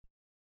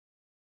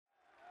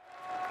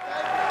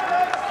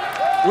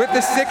With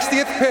the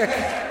 60th pick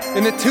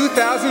in the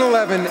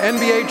 2011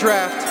 NBA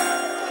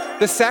Draft,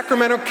 the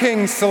Sacramento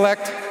Kings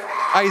select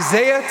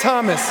Isaiah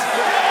Thomas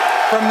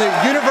from the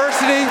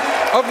University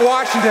of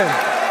Washington.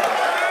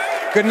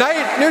 Good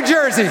night, New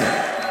Jersey.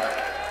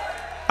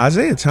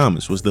 Isaiah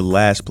Thomas was the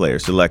last player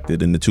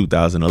selected in the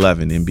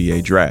 2011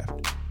 NBA Draft.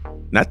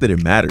 Not that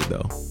it mattered,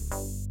 though.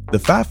 The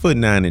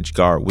 5'9"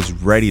 guard was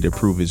ready to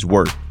prove his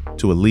worth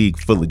to a league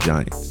full of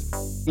giants.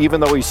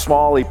 Even though he's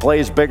small, he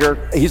plays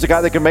bigger. He's a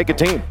guy that can make a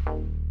team.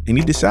 And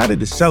he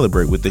decided to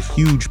celebrate with a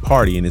huge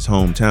party in his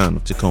hometown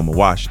of Tacoma,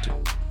 Washington.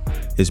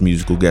 His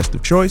musical guest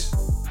of choice,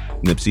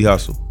 Nipsey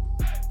Hussle.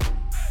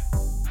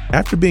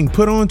 After being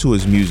put onto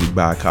his music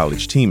by a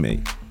college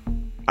teammate,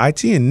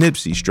 IT and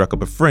Nipsey struck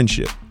up a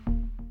friendship,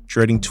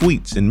 trading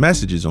tweets and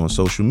messages on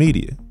social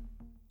media.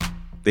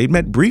 They'd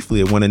met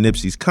briefly at one of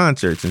Nipsey's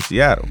concerts in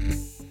Seattle.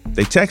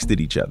 They texted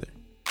each other.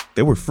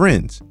 They were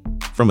friends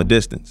from a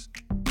distance.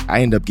 I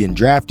ended up getting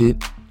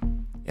drafted,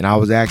 and I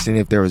was asking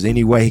if there was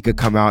any way he could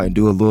come out and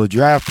do a little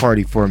draft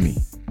party for me.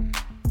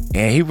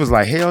 And he was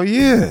like, hell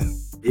yeah.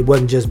 It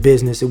wasn't just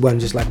business. It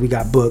wasn't just like we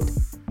got booked.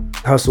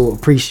 Hussle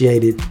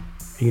appreciated,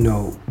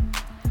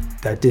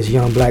 that this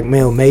young black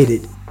male made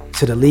it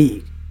to the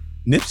league.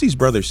 Nipsey's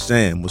brother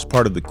Sam was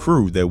part of the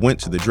crew that went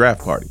to the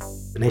draft party.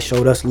 And they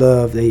showed us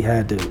love. They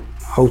had the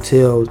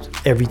hotels,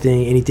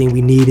 everything, anything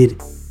we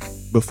needed.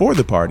 Before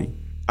the party,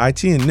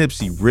 IT and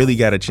Nipsey really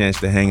got a chance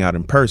to hang out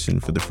in person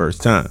for the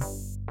first time.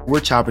 We're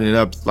chopping it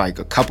up like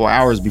a couple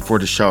hours before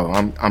the show.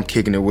 I'm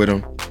kicking it with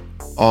him.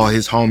 All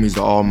his homies,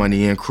 the All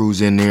Money In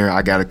crew's in there.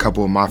 I got a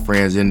couple of my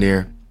friends in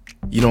there.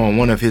 On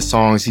one of his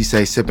songs, he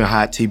say sipping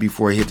hot tea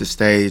before he hit the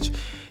stage.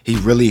 He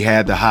really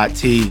had the hot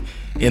tea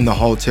in the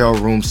hotel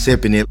room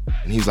sipping it.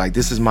 And he was like,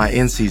 this is my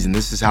end season.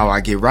 This is how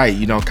I get right.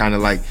 Kind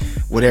of like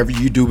whatever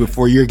you do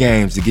before your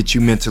games to get you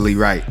mentally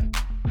right.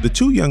 The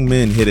two young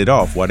men hit it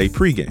off while they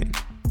pregame.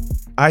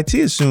 IT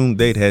assumed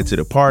they'd head to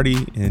the party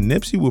and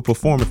Nipsey would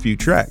perform a few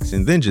tracks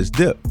and then just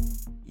dip.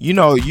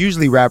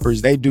 Usually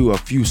rappers, they do a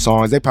few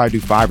songs. They probably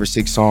do 5 or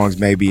 6 songs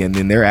maybe, and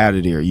then they're out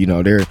of there.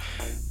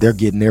 They're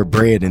getting their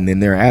bread and then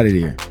they're out of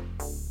there.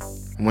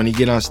 When he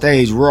get on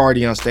stage, we're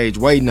already on stage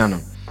waiting on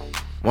him.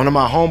 One of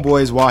my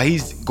homeboys, while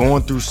he's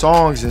going through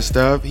songs and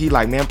stuff, he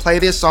like, man, play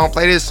this song.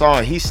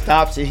 He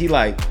stops it. He's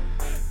like,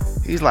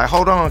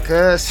 hold on,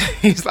 cuz.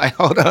 He's like,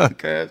 hold on,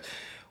 cuz.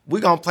 We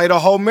gonna play the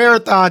whole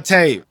marathon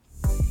tape.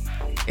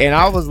 And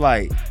I was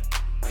like,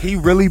 he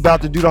really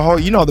about to do the whole,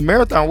 the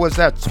marathon was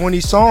that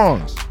 20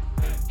 songs.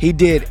 He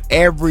did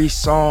every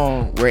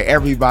song where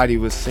everybody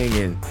was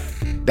singing.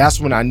 That's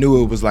when I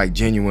knew it was like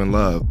genuine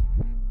love.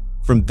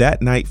 From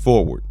that night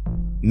forward,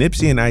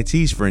 Nipsey and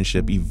IT's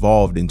friendship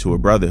evolved into a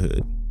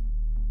brotherhood.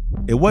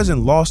 It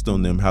wasn't lost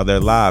on them how their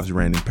lives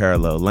ran in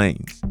parallel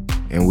lanes.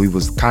 And we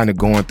was kind of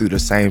going through the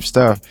same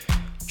stuff,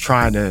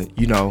 trying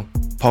to,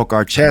 poke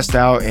our chest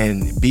out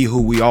and be who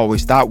we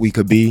always thought we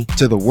could be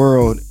to the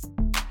world.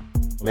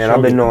 Man,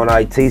 I've been knowing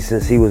IT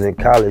since he was in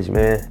college,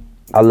 man.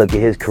 I look at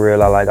his career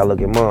like I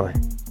look at mine.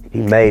 He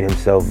made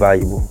himself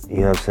valuable,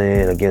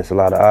 against a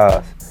lot of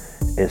odds.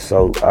 And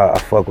so I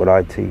fuck with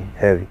IT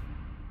heavy.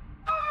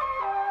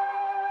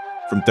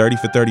 From 30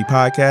 for 30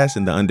 Podcast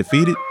and The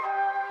Undefeated,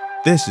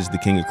 this is The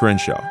King of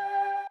Crenshaw.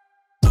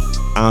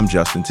 I'm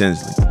Justin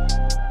Tinsley.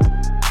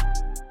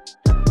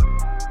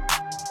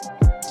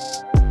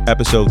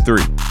 Episode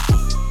 3,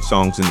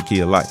 Songs in the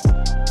Key of Life.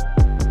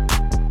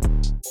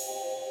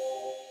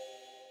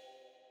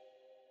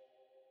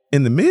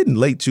 In the mid and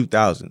late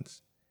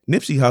 2000s,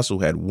 Nipsey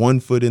Hussle had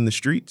one foot in the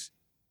streets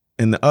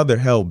and the other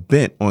hell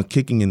bent on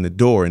kicking in the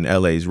door in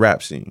LA's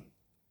rap scene.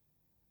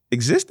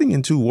 Existing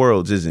in two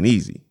worlds isn't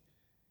easy,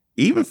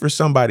 even for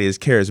somebody as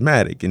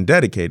charismatic and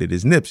dedicated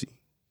as Nipsey.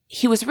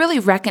 He was really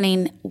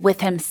reckoning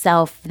with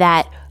himself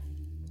that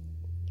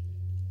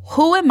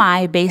who am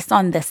I based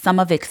on the sum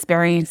of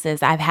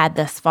experiences I've had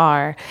thus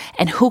far,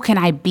 and who can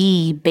I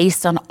be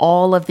based on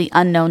all of the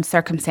unknown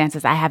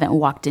circumstances I haven't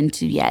walked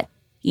into yet?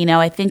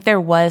 I think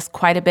there was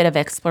quite a bit of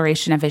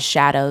exploration of his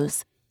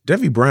shadows.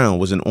 Devi Brown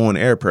was an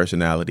on-air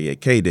personality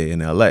at K-Day in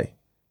LA.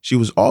 She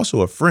was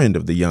also a friend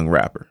of the young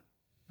rapper.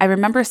 I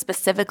remember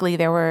specifically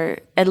there were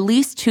at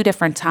least 2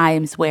 different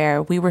times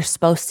where we were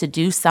supposed to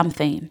do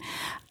something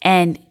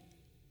and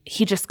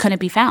he just couldn't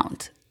be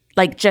found.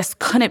 Just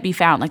couldn't be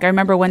found. I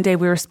remember one day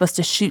we were supposed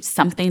to shoot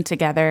something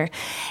together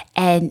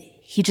and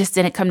he just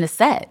didn't come to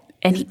set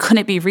and he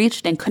couldn't be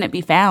reached and couldn't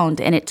be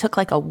found. And it took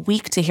a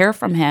week to hear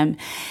from him.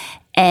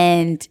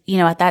 And,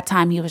 at that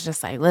time he was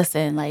just like,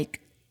 listen,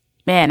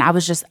 man, I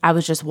was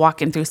just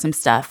walking through some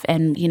stuff.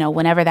 And,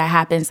 whenever that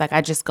happens,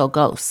 I just go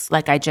ghost.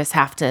 I just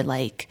have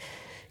to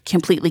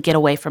completely get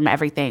away from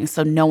everything.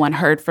 So no one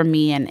heard from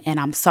me and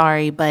I'm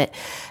sorry, but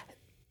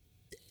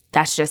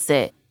that's just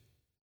it.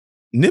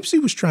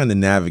 Nipsey was trying to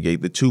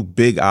navigate the 2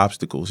 big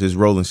obstacles his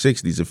Rolling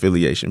 60s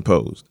affiliation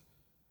posed: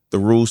 the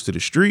rules to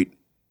the street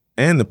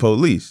and the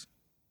police.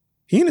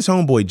 He and his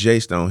homeboy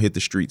J-Stone hit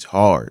the streets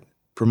hard,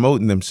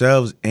 promoting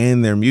themselves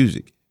and their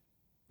music.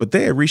 But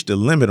they had reached a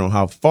limit on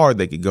how far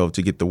they could go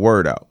to get the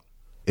word out.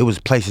 It was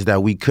places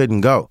that we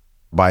couldn't go.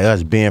 by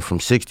us being from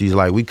 60s,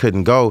 like we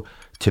couldn't go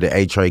to the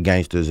A-Tray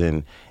Gangsters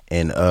and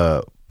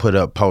put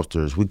up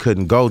posters. We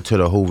couldn't go to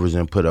the Hoovers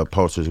and put up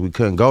posters. We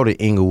couldn't go to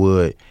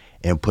Inglewood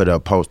and put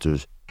up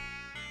posters.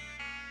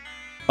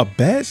 A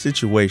bad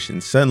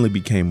situation suddenly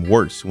became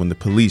worse when the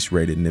police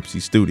raided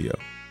Nipsey's studio.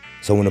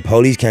 So when the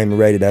police came and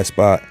raided that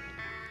spot,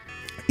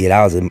 yeah,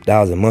 that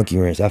was a monkey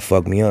wrench. That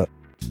fucked me up.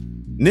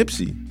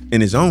 Nipsey,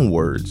 in his own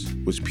words,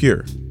 was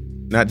pure,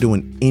 not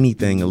doing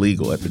anything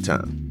illegal at the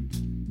time.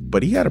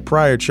 But he had a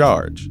prior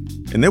charge,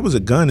 and there was a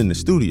gun in the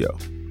studio.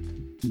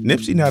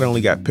 Nipsey not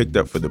only got picked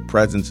up for the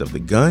presence of the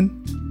gun,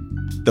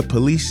 the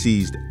police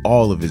seized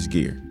all of his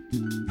gear.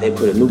 They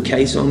put a new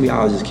case on me.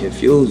 I was just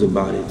confused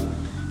about it.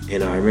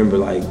 And I remember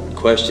like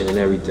questioning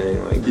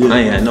everything. Like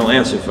I ain't had no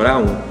answer for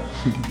that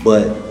one.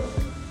 But,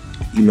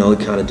 you know, it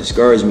kind of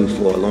discouraged me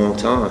for a long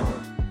time.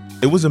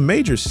 It was a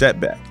major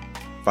setback,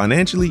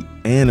 financially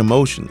and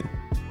emotionally.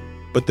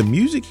 But the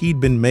music he'd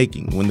been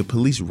making when the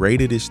police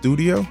raided his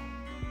studio,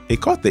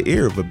 it caught the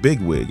ear of a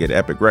bigwig at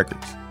Epic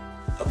Records.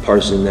 A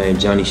person named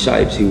Johnny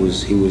Shipes, he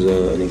was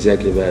an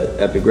executive at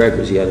Epic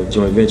Records. He had a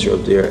joint venture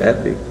up there at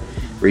Epic.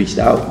 Reached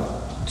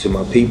out to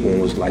my people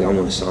and was like, I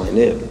want to sign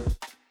it.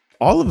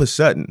 All of a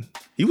sudden,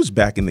 he was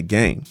back in the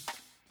game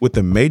with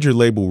a major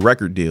label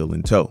record deal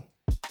in tow.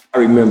 I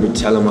remember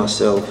telling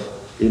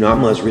myself, you know, I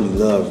must really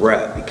love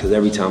rap because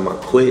every time I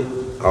quit,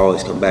 I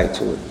always come back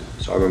to it.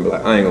 So I remember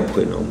like, I ain't gonna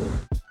quit no more.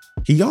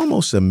 He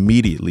almost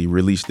immediately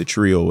released a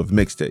trio of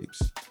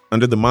mixtapes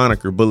under the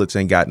moniker Bullets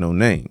Ain't Got No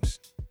Names.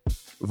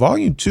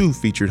 Volume 2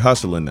 featured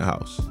Hustle in the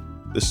House,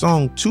 the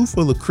song too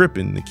full of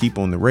crippin' to keep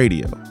on the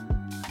radio.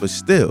 But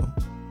still,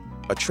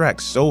 a track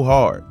so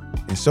hard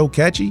and so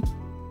catchy,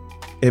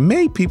 it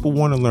made people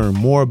want to learn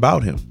more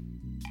about him.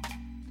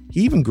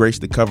 He even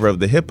graced the cover of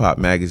the hip-hop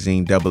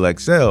magazine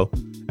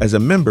XXL as a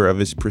member of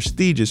his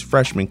prestigious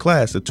freshman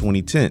class of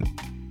 2010,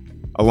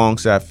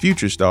 alongside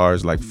future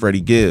stars like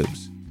Freddie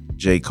Gibbs,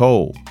 J.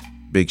 Cole,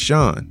 Big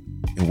Sean,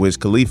 and Wiz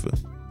Khalifa.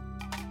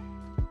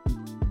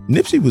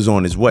 Nipsey was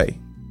on his way,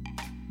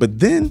 but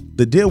then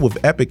the deal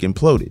with Epic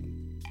imploded,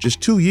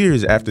 just 2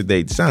 years after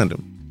they'd signed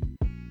him.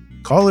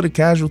 Call it a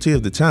casualty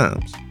of the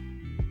times.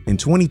 In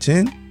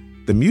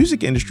 2010, the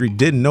music industry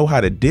didn't know how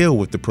to deal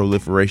with the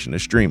proliferation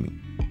of streaming,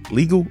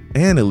 legal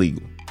and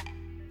illegal.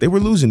 They were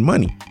losing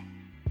money.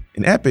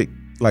 And Epic,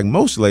 like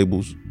most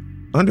labels,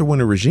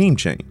 underwent a regime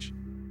change.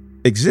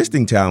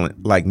 Existing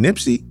talent like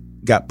Nipsey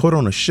got put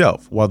on a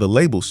shelf while the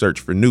label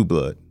searched for new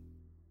blood.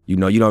 You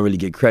know, you don't really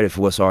get credit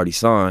for what's already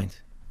signed,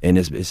 and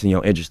it's in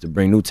your interest to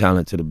bring new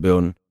talent to the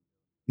building.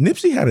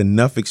 Nipsey had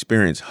enough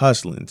experience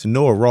hustling to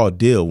know a raw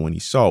deal when he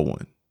saw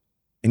one.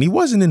 And he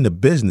wasn't in the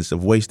business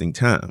of wasting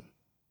time.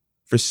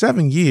 For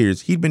 7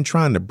 years, he'd been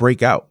trying to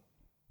break out.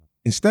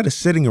 Instead of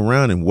sitting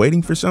around and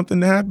waiting for something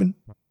to happen,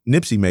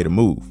 Nipsey made a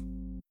move.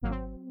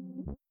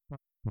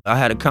 I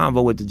had a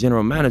convo with the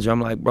general manager.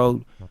 I'm like,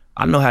 bro,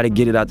 I know how to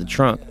get it out the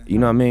trunk. You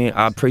know what I mean?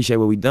 I appreciate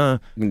what we done.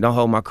 Don't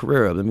hold my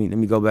career up. Let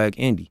me go back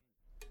indie.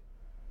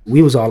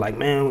 We was all like,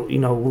 man, you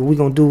know, what we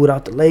gonna do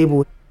without the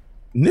label?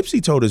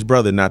 Nipsey told his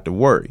brother not to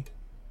worry.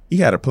 He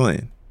had a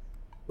plan.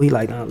 We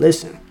like, now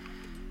listen,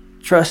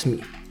 trust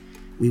me,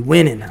 we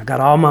winning. I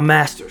got all my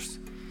masters.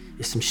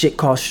 It's some shit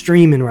called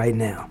streaming right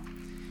now.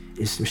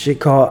 It's some shit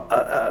called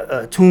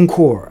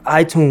TuneCore,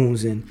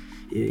 iTunes, and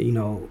you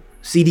know,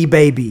 CD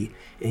Baby.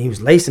 And he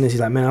was lacing this.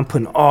 He's like, man, I'm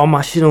putting all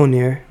my shit on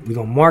there. We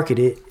gonna market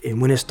it, and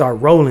when it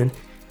start rolling,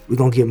 we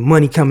gonna get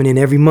money coming in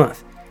every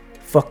month.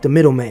 Fuck the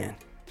middleman.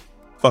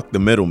 Fuck the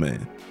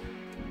middleman.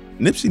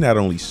 Nipsey not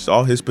only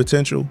saw his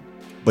potential,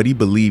 but he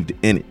believed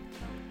in it.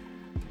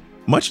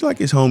 Much like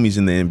his homies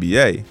in the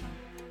NBA,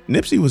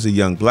 Nipsey was a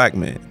young black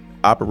man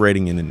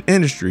operating in an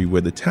industry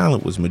where the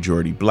talent was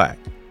majority black,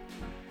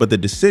 but the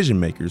decision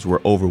makers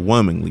were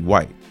overwhelmingly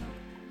white.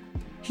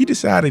 He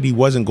decided he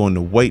wasn't going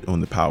to wait on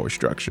the power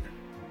structure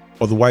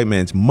or the white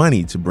man's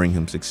money to bring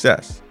him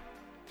success.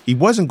 He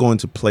wasn't going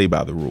to play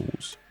by the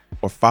rules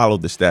or follow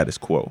the status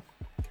quo.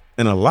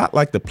 And a lot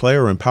like the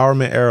player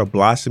empowerment era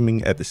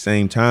blossoming at the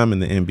same time in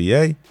the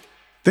NBA,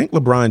 think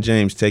LeBron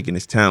James taking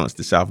his talents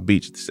to South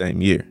Beach the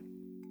same year.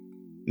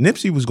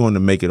 Nipsey was going to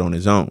make it on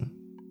his own,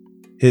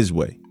 his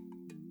way.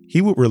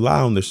 He would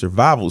rely on the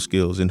survival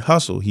skills and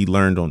hustle he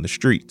learned on the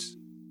streets.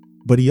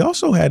 But he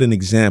also had an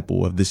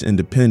example of this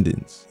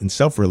independence and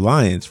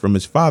self-reliance from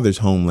his father's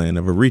homeland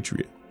of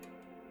Eritrea.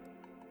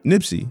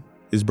 Nipsey,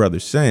 his brother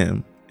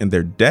Sam, and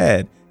their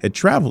dad had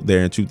traveled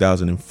there in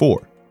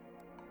 2004.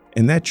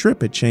 And that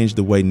trip had changed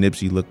the way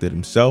Nipsey looked at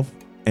himself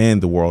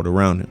and the world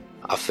around him.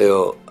 I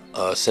feel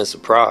a sense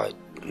of pride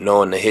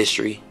knowing the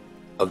history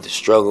of the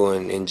struggle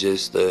and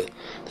just the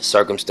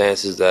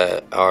circumstances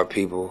that our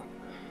people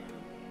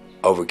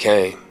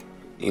overcame,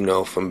 you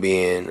know, from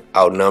being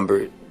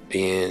outnumbered,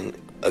 being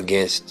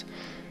against,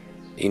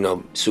 you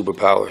know,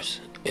 superpowers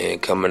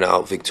and coming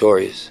out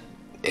victorious,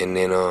 and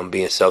then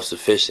being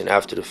self-sufficient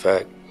after the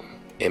fact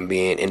and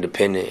being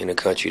independent in a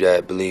country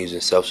that believes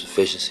in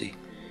self-sufficiency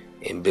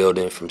and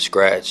building from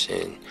scratch.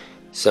 And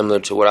similar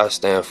to what I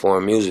stand for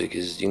in music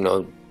is, you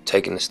know,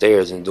 taking the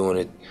stairs and doing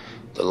it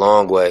the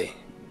long way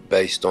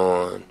based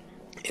on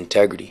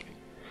integrity.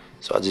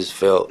 So I just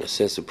felt a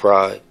sense of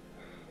pride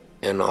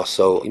and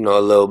also, a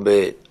little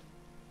bit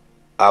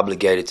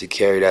obligated to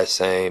carry that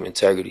same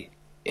integrity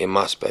in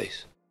my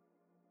space.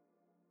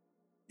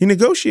 He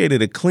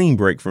negotiated a clean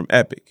break from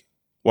Epic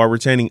while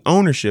retaining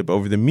ownership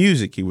over the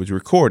music he was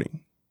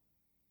recording.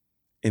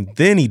 And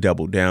then he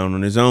doubled down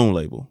on his own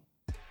label,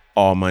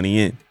 All Money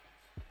In.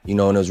 And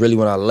it was really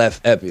when I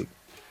left Epic,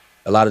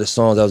 a lot of the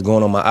songs that was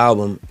going on my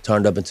album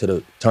turned into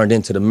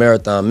the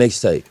Marathon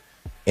mixtape.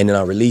 And then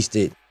I released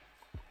it.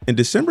 In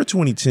December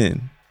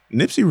 2010,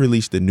 Nipsey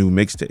released a new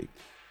mixtape.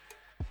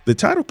 The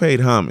title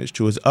paid homage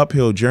to his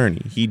uphill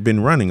journey he'd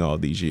been running all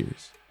these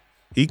years.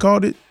 He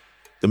called it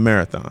The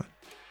Marathon.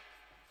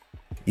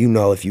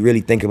 If you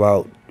really think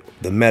about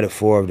the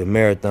metaphor of the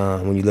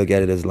marathon, when you look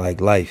at it as like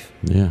life,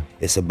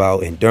 it's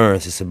about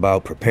endurance, it's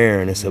about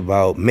preparing, it's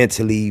about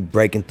mentally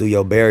breaking through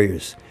your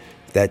barriers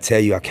that tell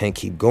you I can't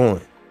keep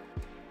going.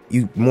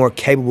 You're more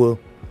capable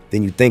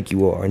than you think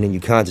you are and then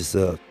you're conscious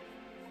of.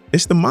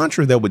 It's the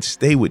mantra that would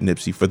stay with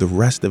Nipsey for the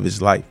rest of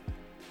his life.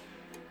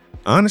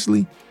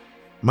 Honestly,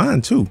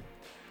 mine too.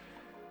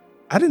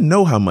 I didn't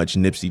know how much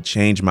Nipsey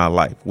changed my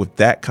life with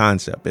that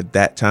concept at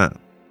that time.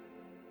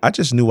 I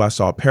just knew I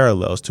saw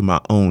parallels to my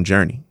own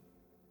journey.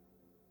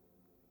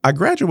 I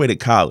graduated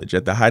college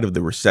at the height of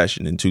the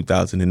recession in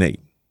 2008.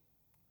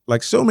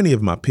 Like so many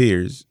of my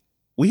peers,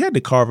 we had to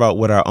carve out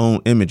what our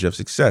own image of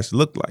success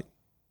looked like.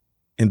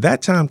 And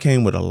that time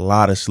came with a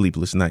lot of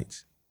sleepless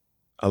nights.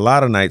 A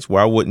lot of nights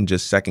where I wouldn't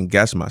just second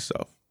guess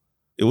myself.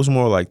 It was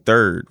more like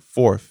third,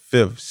 fourth,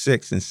 fifth,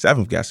 sixth, and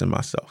seventh guessing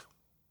myself.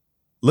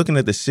 Looking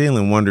at the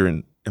ceiling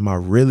wondering, am I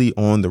really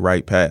on the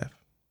right path?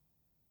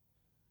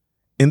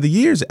 In the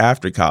years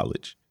after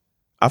college,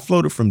 I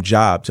floated from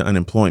job to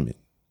unemployment,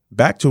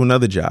 back to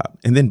another job,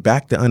 and then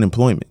back to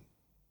unemployment.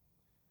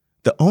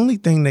 The only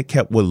thing that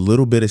kept what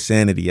little bit of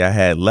sanity I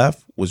had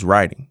left was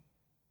writing.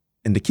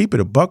 And to keep it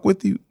a buck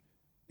with you,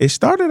 it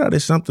started out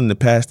as something to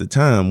pass the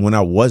time when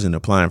I wasn't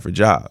applying for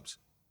jobs.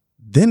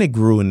 Then it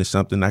grew into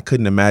something I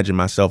couldn't imagine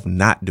myself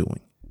not doing.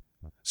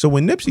 So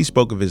when Nipsey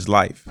spoke of his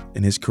life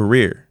and his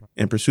career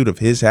in pursuit of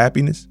his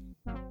happiness,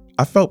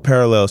 I felt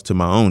parallels to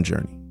my own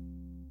journey.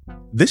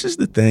 This is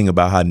the thing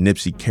about how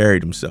Nipsey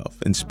carried himself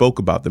and spoke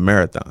about the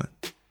marathon.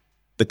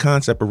 The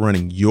concept of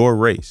running your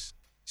race,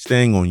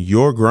 staying on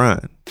your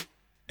grind,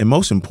 and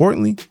most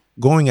importantly,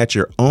 going at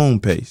your own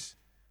pace.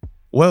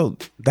 Well,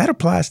 that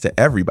applies to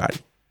everybody.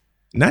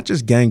 Not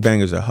just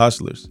gangbangers or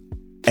hustlers,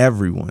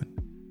 everyone.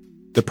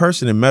 The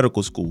person in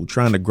medical school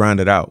trying to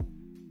grind it out.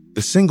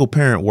 The single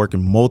parent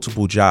working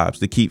multiple jobs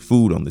to keep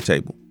food on the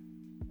table.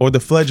 Or the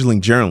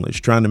fledgling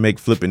journalist trying to make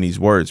flipping these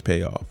words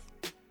pay off.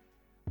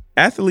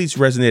 Athletes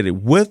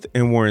resonated with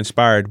and were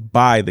inspired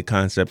by the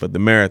concept of the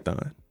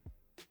marathon,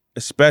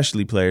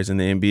 especially players in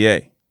the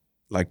NBA,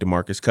 like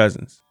DeMarcus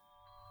Cousins.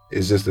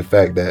 It's just the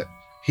fact that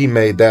he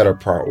made that a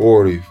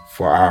priority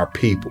for our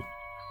people.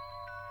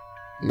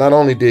 Not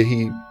only did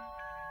he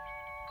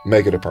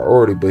make it a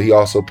priority, but he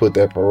also put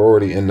that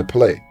priority into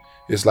play.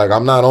 It's like,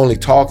 I'm not only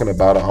talking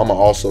about it, I'm gonna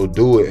also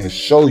do it and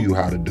show you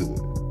how to do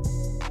it.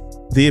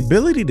 The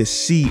ability to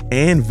see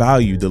and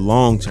value the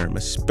long term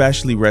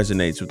especially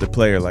resonates with a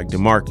player like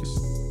DeMarcus.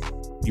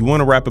 You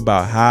want to rap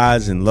about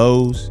highs and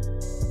lows,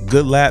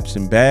 good laps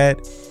and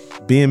bad,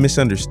 being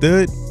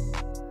misunderstood?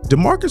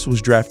 DeMarcus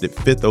was drafted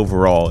 5th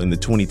overall in the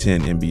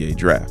 2010 NBA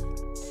draft,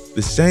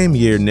 the same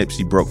year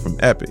Nipsey broke from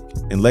Epic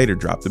and later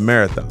dropped the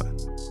Marathon.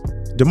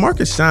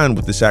 DeMarcus signed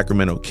with the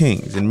Sacramento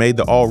Kings and made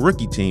the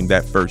all-rookie team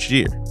that first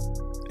year.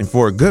 And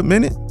for a good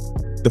minute,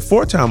 the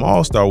 4-time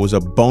All-Star was a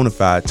bona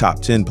fide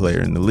top 10 player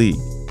in the league.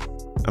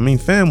 I mean,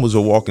 fam was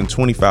a walking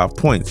 25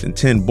 points and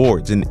 10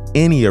 boards in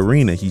any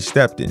arena he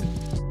stepped in.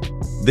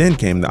 Then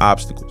came the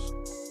obstacles.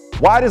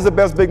 Why does the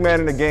best big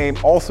man in the game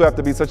also have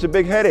to be such a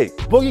big headache?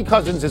 Boogie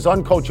Cousins is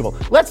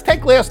uncoachable. Let's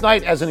take last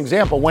night as an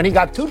example when he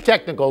got 2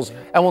 technicals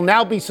and will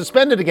now be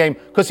suspended a game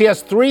because he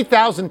has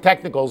 3,000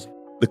 technicals.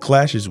 The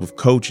clashes with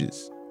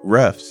coaches,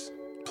 refs,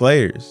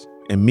 players,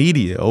 and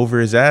media over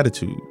his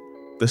attitude,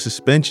 the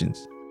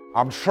suspensions.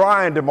 I'm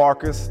trying,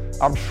 DeMarcus.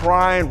 I'm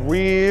trying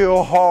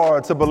real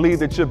hard to believe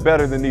that you're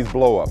better than these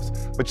blow-ups,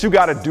 but you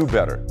gotta do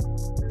better.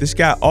 This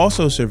guy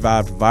also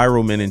survived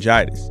viral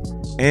meningitis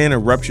and a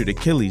ruptured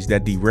Achilles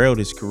that derailed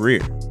his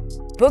career.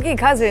 Boogie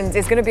Cousins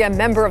is gonna be a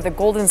member of the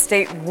Golden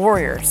State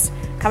Warriors.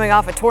 Coming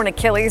off a torn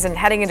Achilles and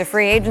heading into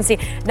free agency,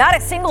 not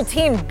a single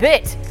team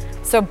bit.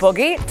 So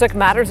Boogie took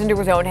matters into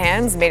his own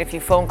hands, made a few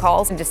phone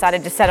calls, and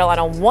decided to settle on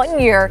a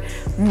 1-year,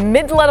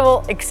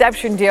 mid-level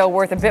exception deal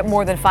worth a bit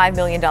more than $5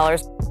 million.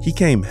 He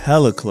came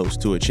hella close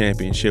to a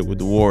championship with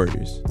the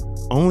Warriors,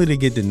 only to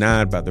get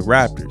denied by the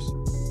Raptors,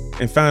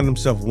 and found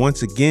himself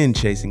once again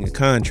chasing a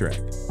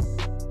contract.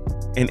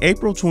 In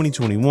April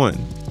 2021,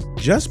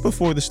 just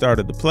before the start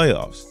of the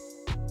playoffs,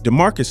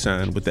 DeMarcus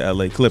signed with the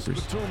LA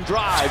Clippers. Batum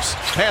drives,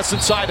 pass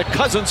inside to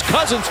Cousins.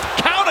 Cousins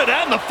counted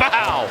and the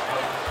foul.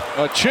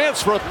 A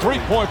chance for a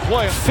three-point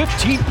play.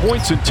 15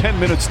 points in 10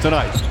 minutes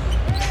tonight.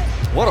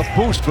 What a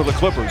boost for the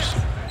Clippers.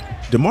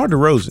 DeMar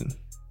DeRozan,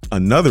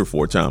 another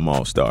 4-time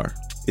All-Star,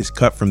 is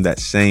cut from that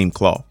same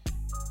cloth.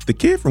 The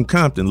kid from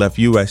Compton left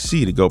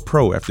USC to go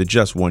pro after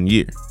just 1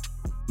 year,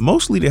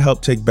 mostly to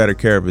help take better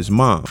care of his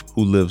mom,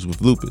 who lives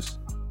with lupus.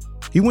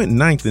 He went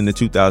 9th in the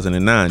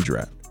 2009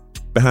 draft,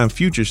 behind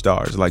future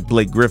stars like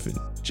Blake Griffin,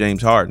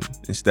 James Harden,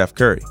 and Steph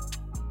Curry,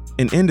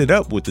 and ended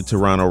up with the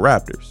Toronto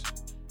Raptors.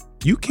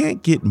 You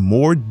can't get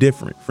more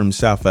different from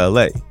South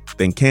LA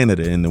than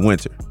Canada in the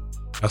winter.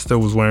 I still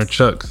was wearing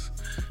Chucks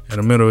in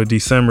the middle of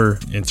December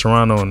in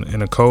Toronto in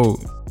the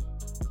cold.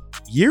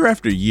 Year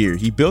after year,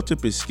 he built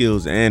up his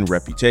skills and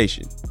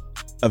reputation,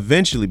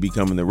 eventually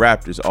becoming the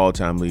Raptors'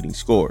 all-time leading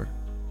scorer.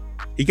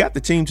 He got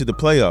the team to the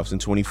playoffs in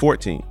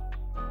 2014,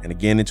 and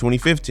again in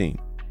 2015,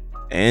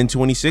 and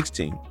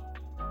 2016.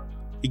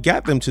 He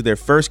got them to their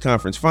first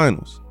conference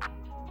finals,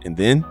 and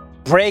then...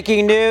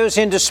 Breaking news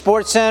into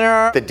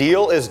SportsCenter. The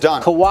deal is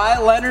done.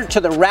 Kawhi Leonard to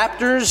the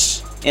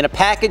Raptors in a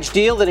package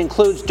deal that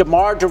includes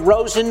DeMar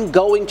DeRozan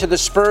going to the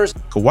Spurs.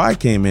 Kawhi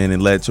came in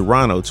and led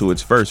Toronto to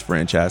its first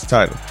franchise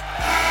title.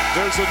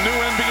 There's a new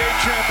NBA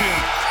champion,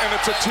 and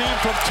it's a team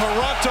from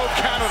Toronto,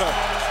 Canada.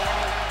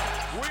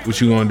 What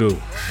you gonna do?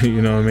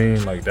 You know what I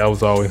mean? Like, that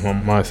was always my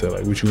mindset.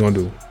 Like, what you gonna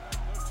do?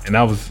 And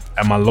that was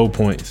at my low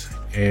points.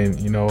 And,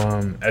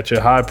 at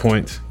your high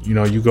points,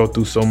 you go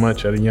through so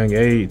much at a young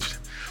age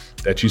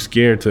that you're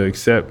scared to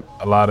accept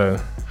a lot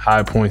of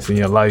high points in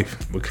your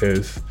life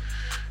because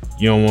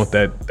you don't want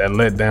that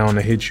letdown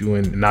to hit you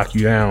and knock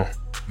you down.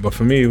 But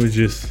for me, it was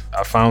just,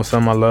 I found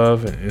something I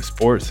love in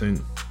sports,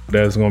 and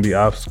there's gonna be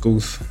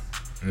obstacles.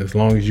 And as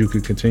long as you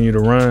could continue to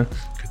run,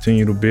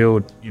 continue to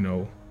build,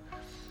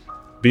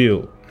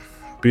 build,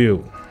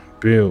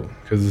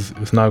 because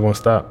it's not gonna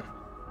stop.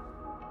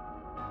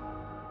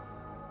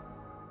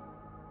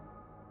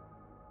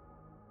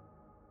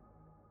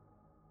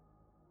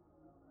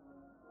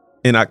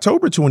 In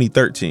October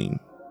 2013,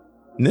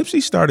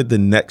 Nipsey started the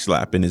next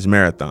lap in his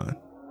marathon,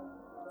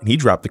 and he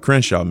dropped the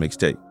Crenshaw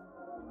mixtape.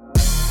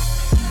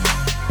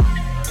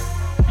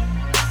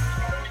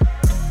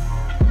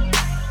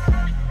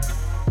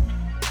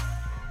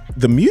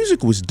 The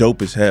music was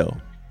dope as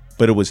hell,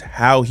 but it was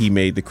how he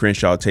made the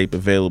Crenshaw tape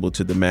available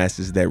to the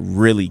masses that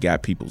really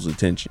got people's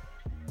attention.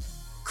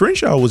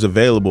 Crenshaw was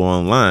available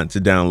online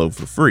to download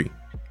for free,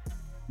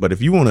 but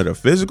if you wanted a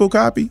physical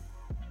copy,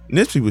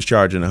 Nipsey was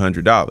charging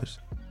 $100.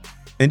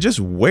 And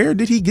just where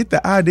did he get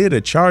the idea to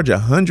charge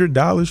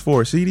 $100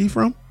 for a CD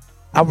from?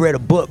 I read a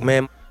book,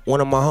 man. One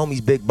of my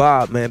homies, Big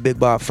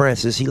Bob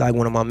Francis, he like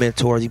one of my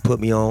mentors. He put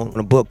me on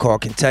a book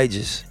called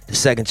Contagious. The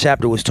second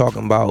chapter was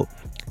talking about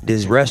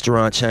this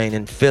restaurant chain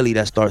in Philly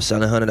that started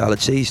selling $100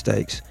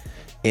 cheesesteaks.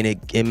 And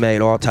it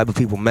made all type of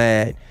people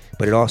mad,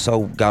 but it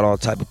also got all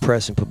type of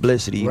press and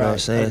publicity, you know what I'm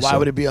saying? Like, why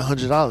would it be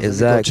 $100?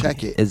 Exactly. Go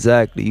check it.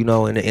 Exactly,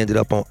 and it ended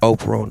up on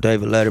Oprah, on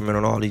David Letterman,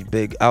 on all these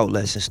big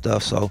outlets and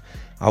stuff. So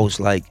I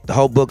was like, the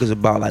whole book is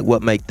about like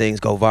what make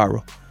things go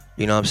viral.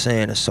 You know what I'm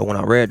saying? And so when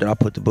I read that, I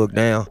put the book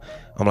down.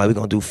 I'm like, we're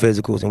gonna do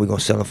physicals and we're gonna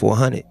sell them for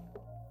 $100.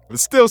 It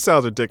still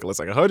sounds ridiculous.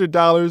 Like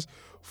 $100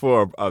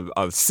 for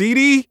a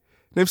CD?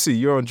 Nipsey,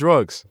 you're on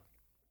drugs.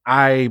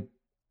 I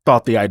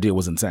thought the idea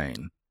was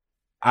insane.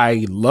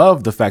 I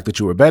love the fact that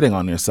you were betting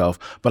on yourself,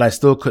 but I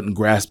still couldn't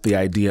grasp the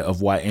idea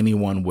of why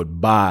anyone would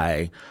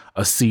buy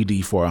a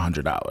CD for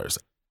 $100.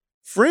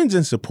 Friends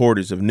and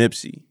supporters of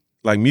Nipsey,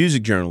 like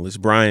music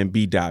journalist Brian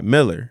B.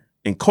 Miller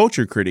and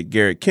culture critic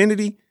Garrett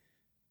Kennedy,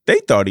 they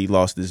thought he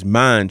lost his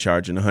mind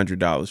charging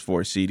 $100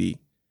 for a CD,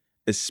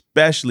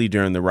 especially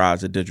during the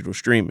rise of digital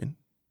streaming.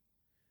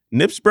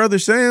 Nip's brother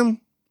Sam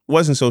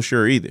wasn't so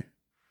sure either.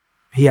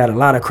 He had a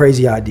lot of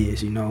crazy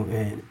ideas,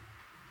 and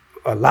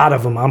a lot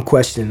of them, I'm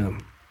questioning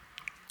them.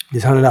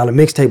 This $100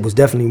 mixtape was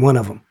definitely one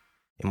of them.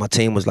 And my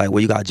team was like,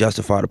 well, you got to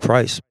justify the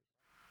price.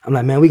 I'm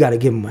like, man, we got to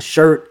give him a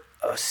shirt,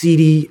 a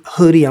CD,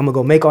 hoodie. I'm going to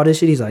go make all this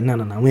shit. He's like, no,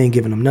 we ain't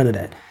giving him none of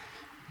that.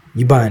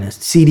 You buying a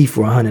CD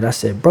for $100. I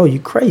said, bro,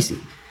 you crazy.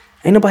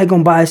 Ain't nobody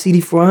going to buy a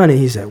CD for $100.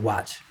 He said,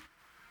 watch.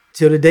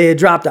 Till the day it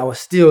dropped, I was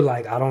still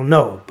like, I don't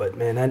know. But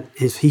man,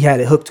 he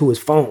had it hooked to his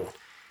phone.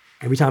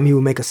 Every time he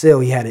would make a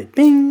sale, he had it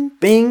bing,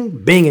 bing,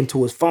 bing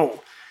into his phone.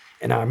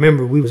 And I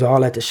remember we was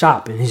all at the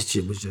shop and his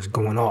shit was just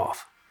going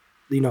off.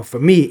 For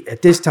me,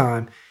 at this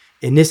time,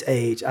 in this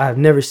age, I've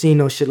never seen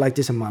no shit like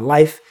this in my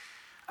life.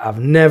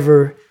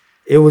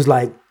 It was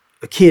like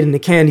a kid in the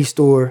candy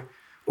store,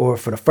 or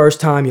for the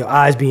first time, your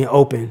eyes being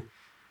open.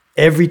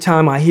 Every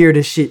time I hear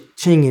this shit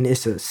chinging,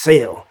 it's a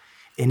sale.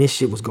 And this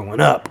shit was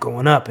going up.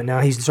 And now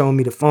he's showing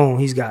me the phone.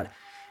 He's got,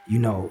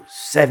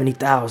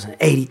 70,000,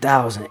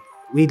 80,000.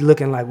 We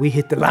looking like we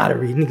hit the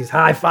lottery. Niggas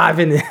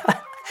high-fiving it.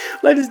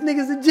 Like this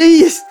nigga's a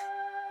genius.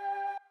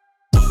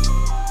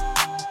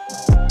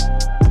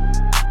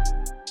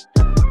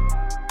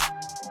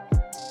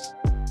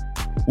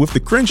 With the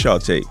Crenshaw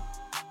tape,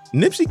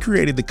 Nipsey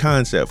created the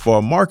concept for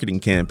a marketing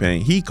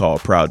campaign he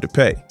called Proud to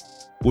Pay,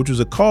 which was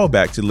a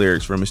callback to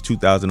lyrics from his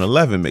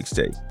 2011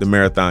 mixtape, The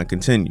Marathon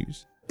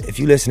Continues. If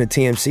you listen to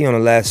TMC on the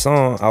last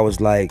song, I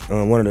was like,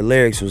 one of the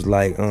lyrics was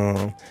like,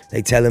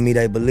 they telling me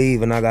they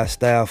believe and I got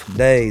style for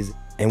days.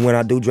 And when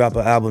I do drop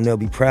an album, they'll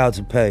be proud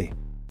to pay.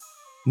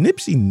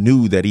 Nipsey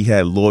knew that he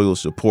had loyal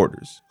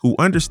supporters who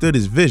understood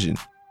his vision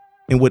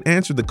and would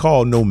answer the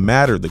call no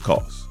matter the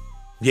cost.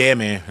 Yeah,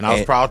 man, and I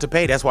was proud to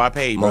pay. That's why I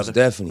paid, Most brother.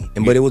 definitely.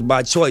 But it was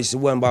by choice. It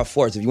wasn't by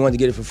force. If you wanted to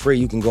get it for free,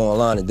 you can go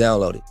online and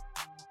download it.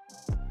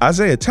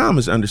 Isaiah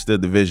Thomas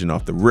understood the vision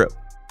off the rip.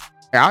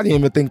 I didn't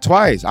even think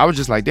twice. I was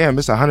just like, damn,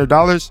 it's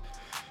 $100.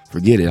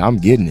 Forget it. I'm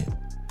getting it.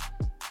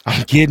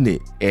 I'm getting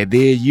it. And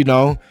then, you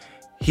know,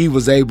 he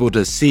was able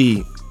to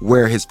see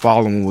where his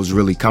following was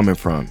really coming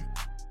from.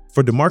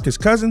 For DeMarcus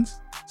Cousins,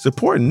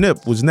 supporting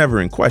Nip was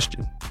never in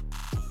question.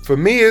 For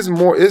me, it's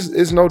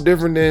no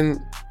different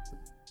than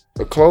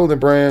a clothing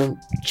brand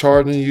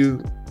charging you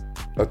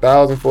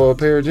 $1,000 for a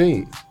pair of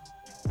jeans.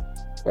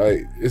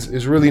 Like,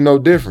 it's really no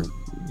different.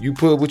 You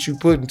put what you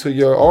put into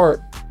your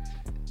art,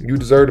 you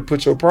deserve to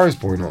put your price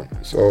point on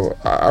it. So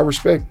I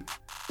respect it.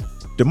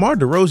 DeMar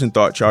DeRozan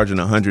thought charging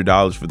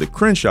 $100 for the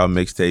Crenshaw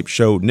mixtape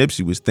showed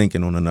Nipsey was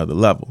thinking on another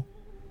level.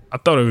 I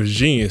thought it was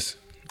genius.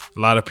 A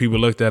lot of people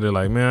looked at it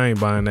like, man, I ain't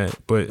buying that.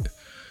 But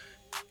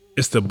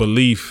it's the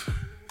belief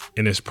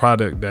in his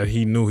product that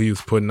he knew he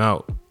was putting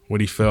out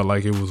what he felt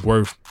like it was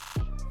worth.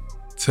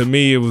 To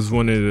me, it was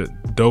one of the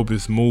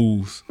dopest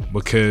moves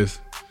because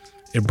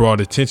it brought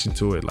attention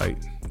to it. Like,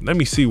 let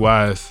me see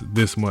why it's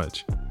this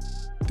much.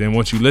 Then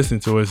once you listen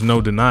to it, it's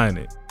no denying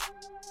it.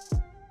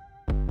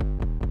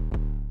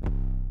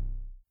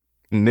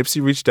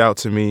 Nipsey reached out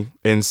to me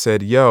and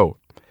said, yo,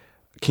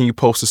 can you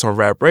post this on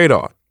Rap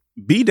Radar?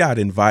 B-Dot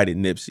invited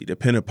Nipsey to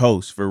pen a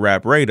post for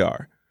Rap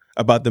Radar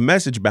about the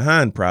message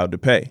behind Proud to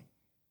Pay.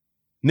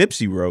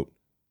 Nipsey wrote,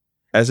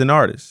 "As an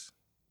artist,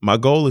 my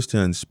goal is to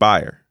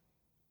inspire,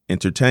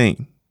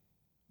 entertain,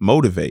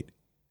 motivate,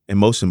 and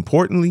most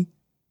importantly,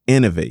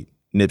 innovate,"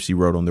 Nipsey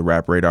wrote on the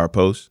Rap Radar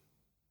post.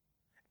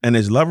 "And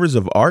as lovers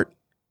of art,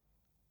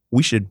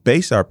 we should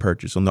base our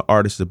purchase on the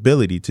artist's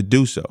ability to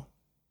do so.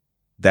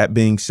 That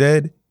being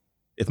said,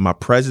 if my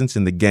presence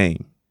in the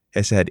game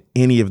has had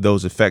any of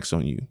those effects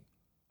on you,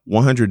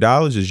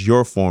 $100 is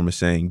your form of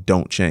saying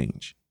don't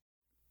change."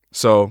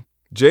 So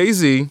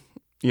Jay-Z,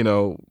 you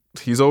know,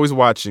 he's always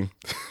watching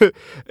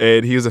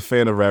and he was a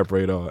fan of Rap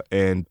Radar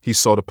and he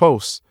saw the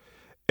post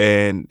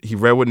and he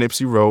read what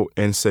Nipsey wrote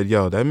and said,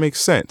 yo, that makes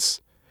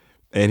sense.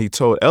 And he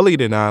told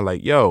Elliot and I,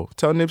 like, yo,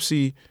 tell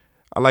Nipsey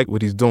I like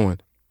what he's doing.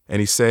 And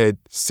he said,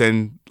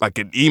 send like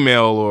an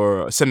email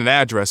or send an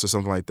address or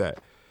something like that.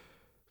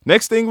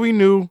 Next thing we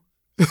knew,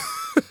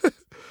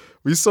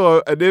 we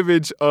saw an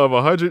image of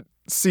 100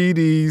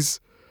 CDs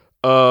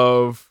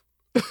of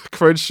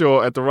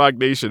Crenshaw at the Roc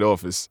Nation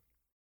office.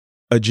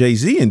 A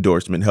Jay-Z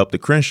endorsement helped the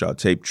Crenshaw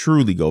tape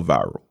truly go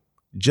viral,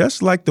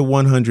 just like the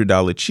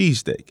 $100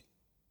 cheesesteak.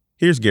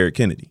 Here's Garrett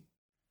Kennedy.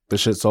 The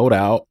shit sold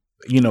out.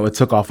 You know, it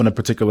took off in a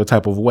particular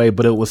type of way,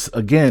 but it was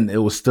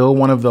still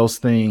one of those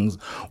things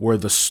where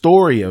the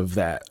story of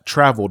that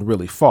traveled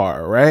really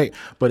far, right?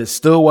 But it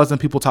still wasn't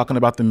people talking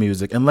about the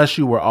music unless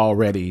you were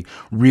already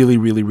really,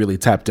 really, really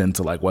tapped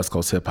into like West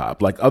Coast hip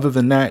hop. Like other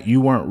than that,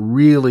 you weren't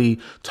really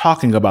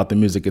talking about the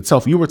music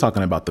itself. You were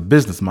talking about the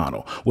business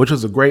model, which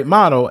was a great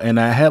model. And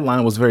that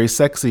headline was very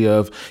sexy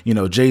of, you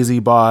know, Jay-Z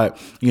bought,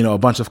 you know, a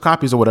bunch of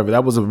copies or whatever.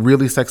 That was a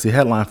really sexy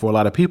headline for a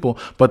lot of people,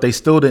 but they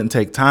still didn't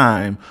take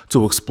time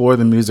to explore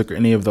the music or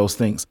any of those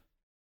things.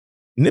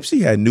 Nipsey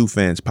had new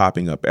fans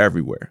popping up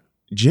everywhere,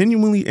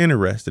 genuinely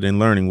interested in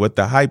learning what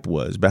the hype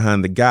was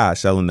behind the guy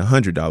selling the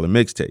 $100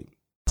 mixtape.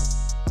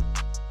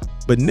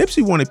 But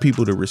Nipsey wanted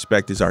people to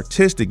respect his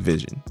artistic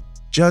vision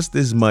just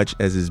as much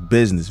as his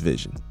business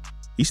vision.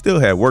 He still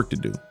had work to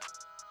do.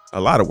 A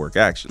lot of work,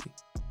 actually.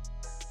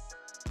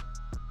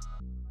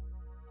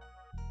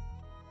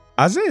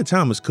 Isaiah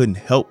Thomas couldn't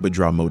help but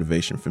draw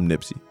motivation from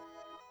Nipsey.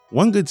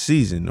 One good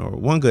season or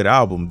one good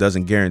album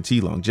doesn't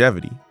guarantee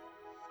longevity.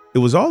 It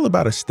was all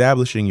about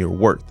establishing your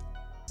worth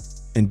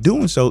and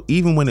doing so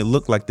even when it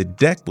looked like the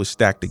deck was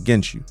stacked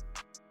against you.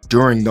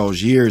 During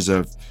those years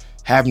of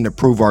having to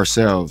prove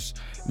ourselves,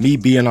 me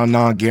being on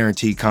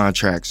non-guaranteed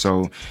contracts,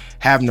 so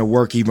having to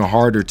work even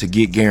harder to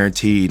get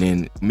guaranteed,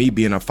 and me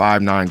being a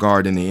 5'9"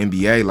 guard in the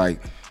NBA,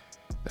 like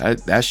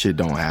that shit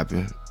don't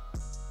happen.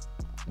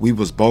 We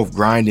was both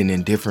grinding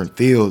in different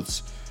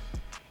fields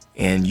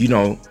and, you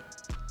know,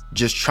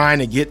 just trying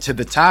to get to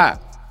the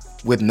top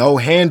with no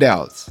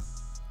handouts.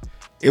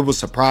 It was a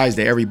surprise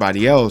to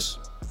everybody else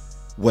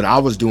what I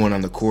was doing on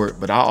the court,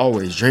 but I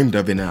always dreamed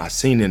of it and I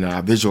seen it and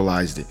I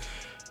visualized it.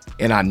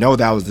 And I know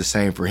that was the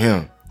same for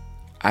him.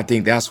 I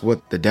think that's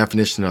what the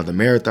definition of the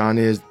marathon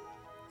is.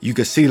 You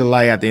can see the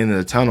light at the end of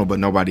the tunnel, but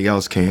nobody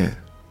else can.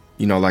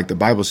 You know, like the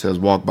Bible says,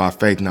 walk by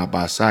faith, not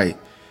by sight.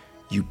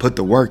 You put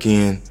the work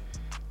in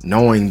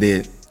knowing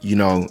that, you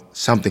know,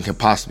 something can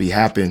possibly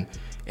happen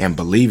and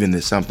believing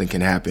that something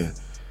can happen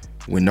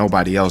when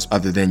nobody else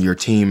other than your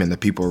team and the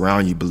people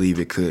around you believe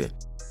it could.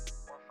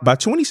 By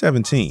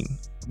 2017,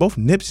 both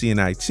Nipsey and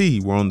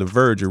IT were on the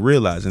verge of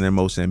realizing their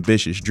most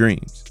ambitious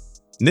dreams.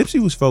 Nipsey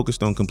was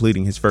focused on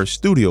completing his first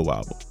studio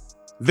album,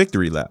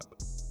 Victory Lap.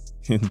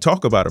 And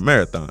talk about a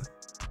marathon.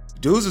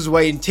 Dudes was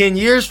waiting 10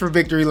 years for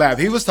Victory Lap.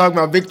 He was talking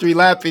about Victory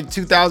Lap in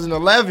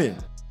 2011.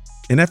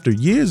 And after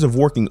years of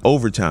working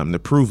overtime to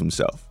prove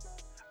himself,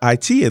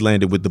 IT had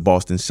landed with the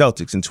Boston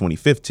Celtics in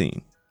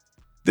 2015.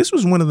 This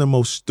was one of the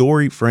most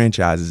storied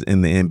franchises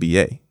in the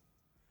NBA.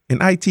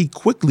 And IT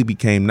quickly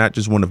became not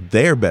just one of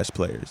their best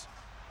players,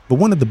 but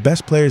one of the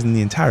best players in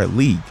the entire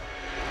league.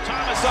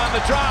 Thomas on the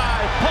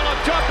drive,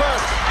 pull-up jumper,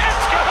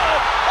 it's good!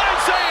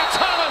 Isaiah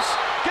Thomas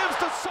gives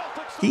the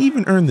Celtics... He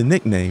even earned the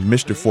nickname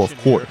Mr. Fourth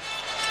Quarter.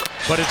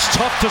 But it's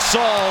tough to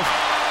solve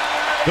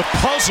the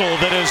puzzle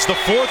that is the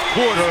fourth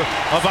quarter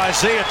of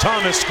Isaiah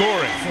Thomas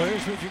scoring.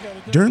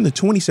 During the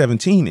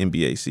 2017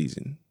 NBA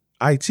season,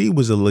 IT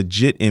was a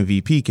legit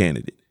MVP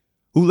candidate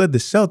who led the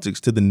Celtics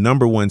to the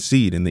 #1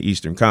 seed in the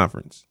Eastern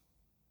Conference.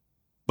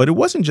 But it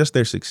wasn't just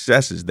their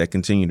successes that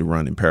continued to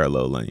run in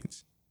parallel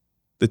lanes.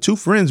 The two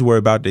friends were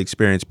about to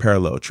experience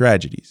parallel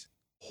tragedies.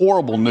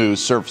 Horrible news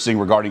surfacing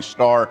regarding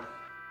star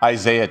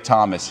Isaiah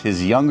Thomas.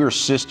 His younger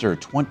sister,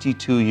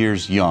 22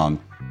 years young,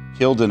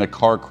 killed in a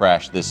car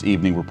crash this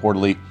evening,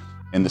 reportedly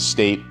in the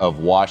state of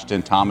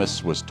Washington.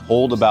 Thomas was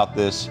told about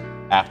this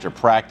after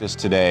practice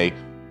today.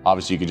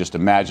 Obviously, you can just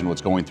imagine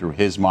what's going through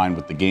his mind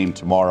with the game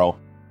tomorrow.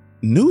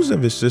 News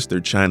of his sister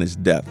China's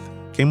death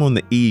came on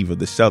the eve of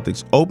the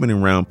Celtics'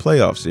 opening round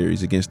playoff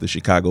series against the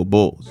Chicago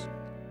Bulls.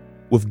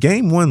 With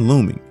Game 1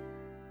 looming,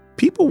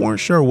 people weren't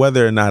sure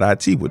whether or not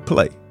IT would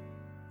play.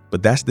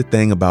 But that's the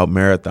thing about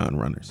marathon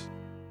runners.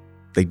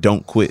 They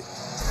don't quit.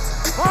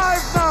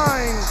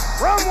 5'9"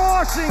 from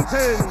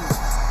Washington,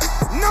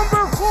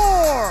 number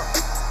 4,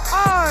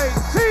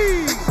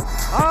 IT,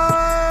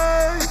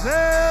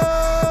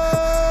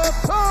 Isaiah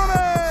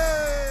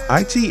Thomas.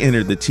 IT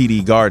entered the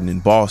TD Garden in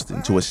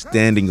Boston to a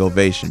standing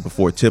ovation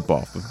before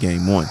tip-off of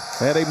Game 1.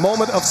 And a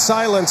moment of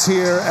silence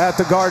here at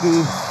the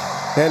Garden,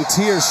 and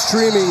tears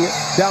streaming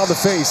down the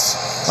face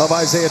of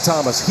Isaiah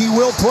Thomas. He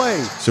will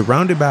play.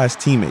 Surrounded by his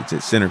teammates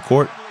at center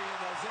court,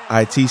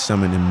 IT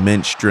summoned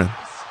immense strength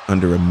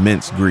under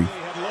immense grief.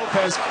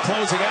 Lopez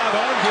closing out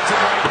on, gives it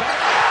right back.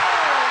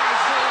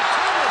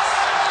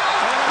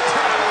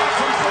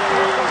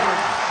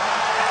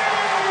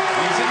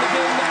 He's in the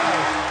game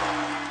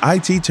now.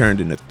 IT turned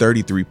in a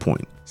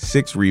 33-point,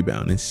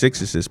 6-rebound, and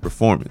 6-assist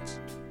performance.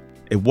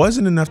 It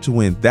wasn't enough to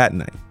win that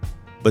night,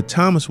 but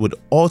Thomas would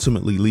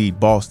ultimately lead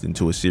Boston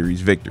to a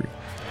series victory.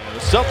 The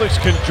Celtics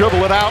can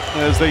dribble it out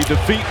as they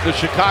defeat the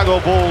Chicago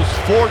Bulls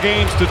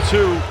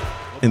 4-2.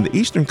 In the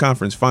Eastern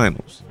Conference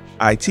Finals,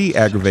 IT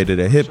aggravated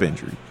a hip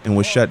injury and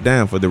was shut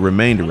down for the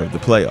remainder of the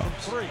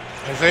playoffs.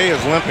 Isaiah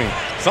is limping.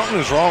 Something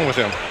is wrong with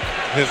him.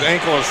 His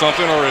ankle or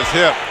something, or his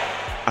hip.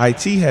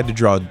 IT had to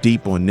draw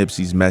deep on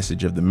Nipsey's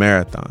message of the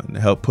marathon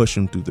to help push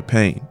him through the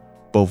pain,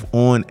 both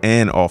on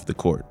and off the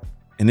court.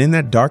 And in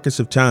that darkest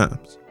of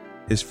times,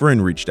 his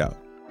friend reached out.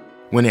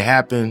 When it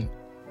happened,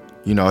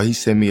 he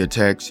sent me a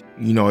text.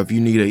 If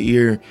you need an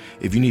ear,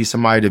 if you need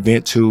somebody to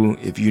vent to,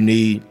 if you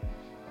need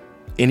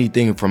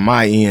anything from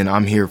my end,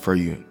 I'm here for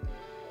you.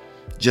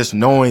 Just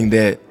knowing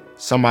that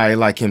somebody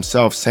like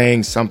himself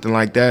saying something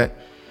like that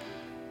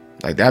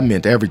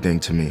meant everything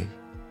to me.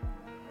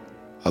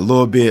 A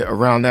little bit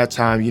around that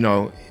time,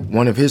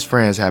 one of his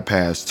friends had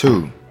passed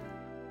too.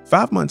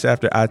 5 months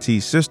after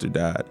IT's sister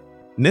died,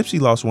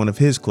 Nipsey lost one of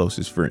his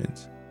closest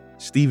friends,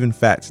 Stephen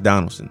Fats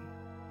Donaldson.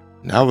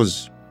 That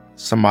was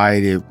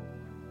somebody that,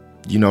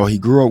 he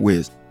grew up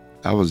with.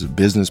 I was a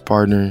business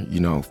partner,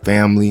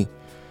 family,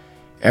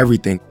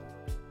 everything.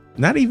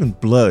 Not even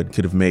blood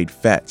could have made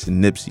Fats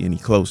and Nipsey any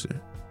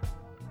closer.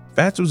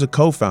 Fats was a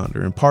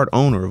co-founder and part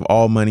owner of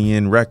All Money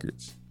In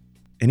Records,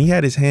 and he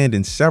had his hand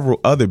in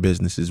several other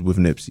businesses with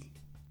Nipsey.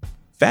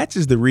 Fats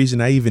is the reason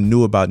I even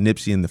knew about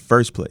Nipsey in the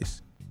first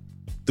place,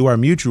 through our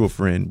mutual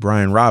friend,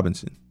 Brian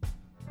Robinson.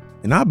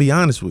 And I'll be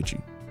honest with you,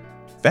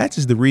 Fats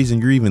is the reason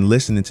you're even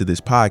listening to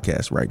this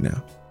podcast right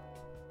now.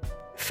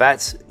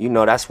 Fats,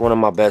 that's one of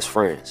my best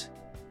friends.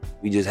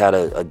 We just had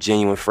a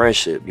genuine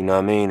friendship, you know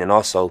what I mean? And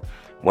also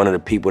one of the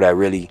people that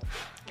really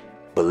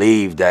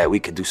believed that we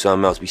could do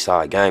something else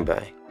besides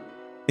gangbang.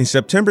 In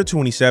September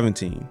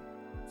 2017,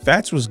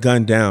 Fats was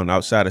gunned down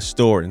outside a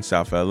store in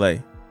South LA.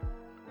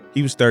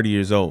 He was 30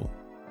 years old.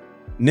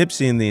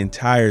 Nipsey and the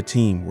entire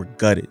team were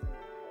gutted.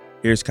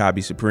 Here's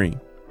Kabi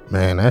Supreme.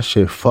 Man, that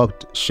shit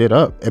fucked shit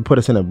up. It put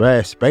us in a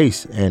bad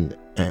space, and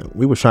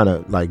we were trying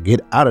to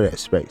get out of that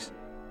space.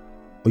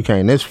 We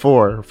came this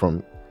far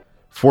from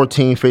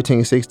 14,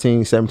 15,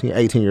 16, 17,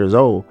 18 years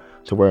old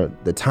to where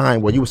the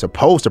time where you were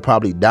supposed to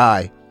probably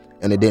die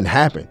and it didn't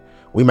happen.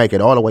 We make it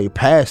all the way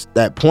past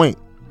that point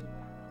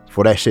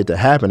for that shit to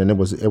happen, and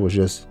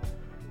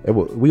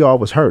we all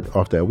was hurt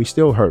off that. We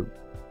still hurt.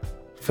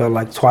 Felt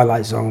like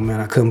Twilight Zone,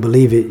 man. I couldn't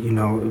believe it.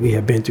 We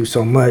had been through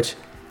so much,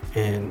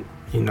 and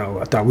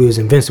I thought we was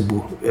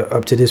invincible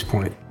up to this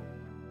point.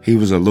 He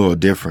was a little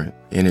different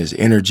in his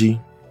energy.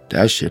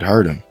 That shit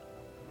hurt him.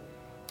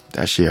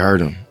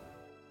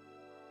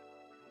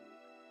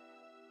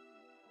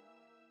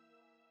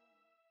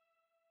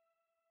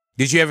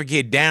 Did you ever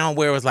get down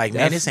where it was like,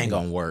 man, this ain't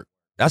gonna work?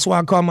 That's why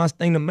I call my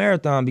thing the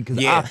marathon, because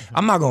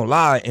I'm not gonna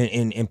lie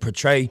and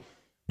portray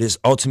this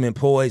ultimate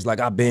poise like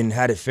I've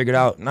had it figured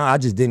out. Nah, I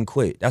just didn't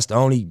quit. That's the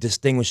only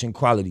distinguishing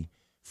quality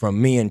from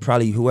me and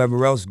probably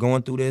whoever else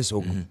going through this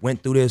or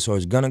went through this or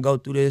is gonna go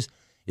through this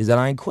is that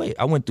I ain't quit.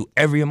 I went through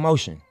every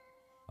emotion.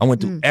 I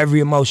went through every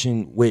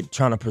emotion with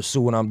trying to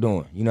pursue what I'm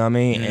doing. You know what I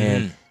mean?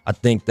 And I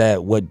think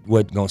that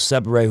what gonna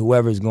separate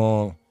whoever's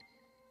gonna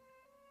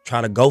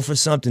try to go for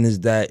something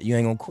is that you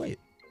ain't gonna quit.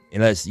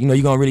 Unless, you know,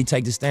 you're gonna really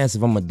take the stance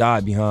if I'm gonna die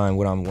behind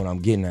what I'm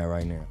getting at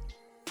right now.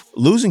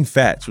 Losing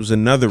Fats was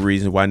another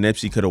reason why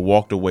Nipsey could have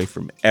walked away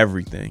from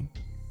everything,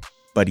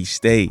 but he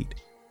stayed.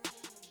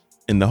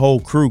 And the whole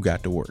crew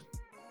got to work.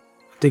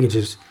 I think it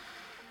just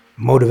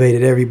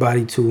motivated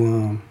everybody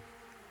to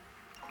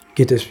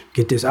get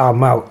this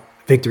album out,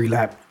 Victory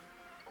Lap.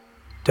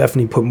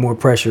 Definitely put more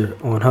pressure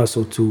on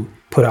Hustle to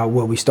put out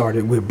what we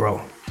started with,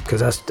 bro.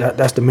 Because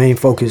that's the main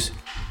focus.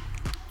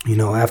 You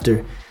know,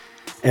 after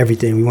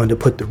everything, we wanted to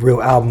put the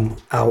real album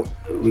out.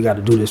 We got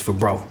to do this for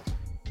bro.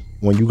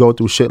 When you go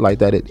through shit like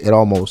that, it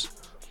almost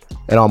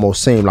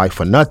seemed like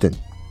for nothing.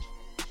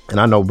 And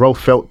I know bro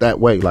felt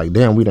that way, like,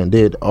 damn, we done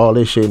did all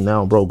this shit and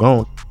now bro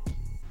gone.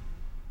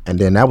 And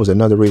then that was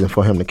another reason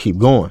for him to keep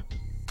going.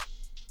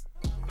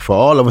 For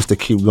all of us to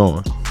keep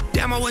going.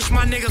 Damn, I wish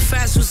my nigga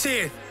Fats was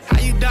here. How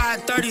you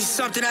died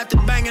 30-something after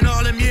banging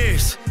all them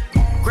years?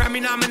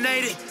 Grammy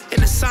nominated,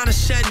 in the sign of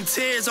shedding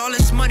tears. All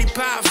this money,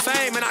 power,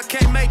 fame, and I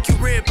can't make you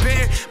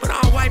reappear. But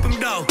I'll wipe them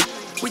though.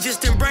 We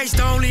just embrace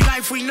the only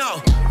life we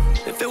know.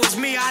 If it was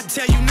me, I'd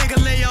tell you,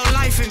 nigga, live your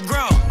life and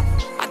grow.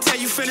 I tell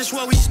you, finish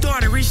what we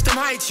started, reach them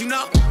heights, you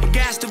know? And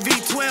gas the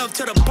V12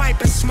 to the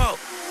pipe and smoke.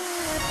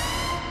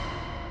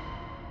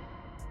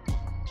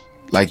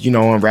 Like, you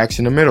know, on Racks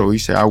in the Middle, he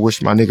said, I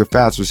wish my nigga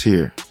Fats was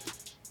here.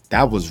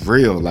 That was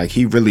real. Like,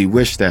 he really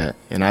wished that.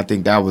 And I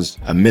think that was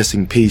a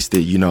missing piece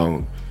that, you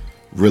know,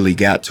 really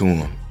got to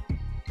him.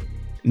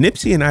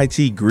 Nipsey and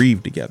IT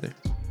grieved together,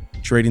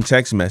 trading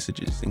text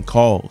messages and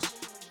calls,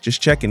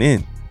 just checking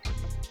in.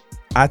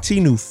 IT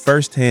knew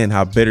firsthand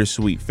how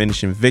bittersweet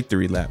finishing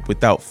Victory Lap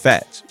without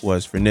Fats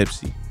was for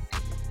Nipsey.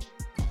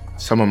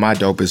 Some of my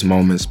dopest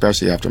moments,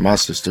 especially after my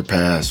sister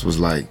passed, was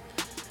like,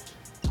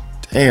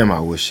 damn, I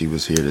wish she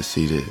was here to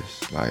see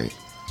this. Like,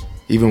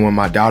 even when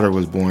my daughter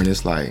was born,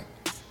 it's like,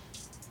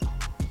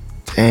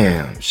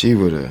 damn, she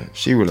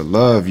would've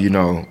loved, you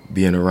know,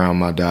 being around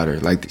my daughter.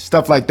 Like,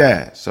 stuff like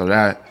that. So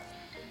that,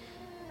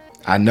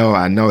 I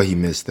know he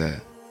missed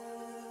that.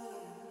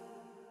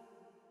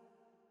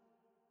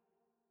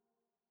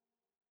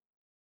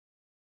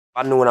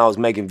 I knew when I was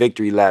making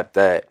Victory Lap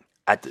that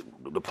at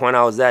the point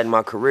I was at in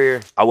my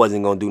career, I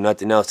wasn't gonna do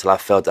nothing else till I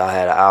felt I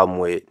had an album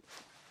with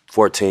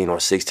 14 or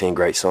 16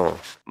 great songs.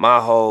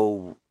 My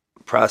whole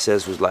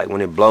process was like,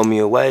 when it blow me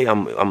away,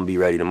 I'm gonna be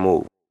ready to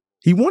move.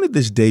 He wanted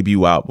this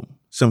debut album,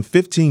 some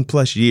 15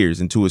 plus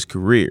years into his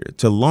career,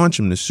 to launch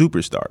him to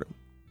superstardom.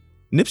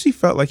 Nipsey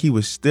felt like he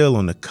was still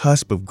on the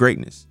cusp of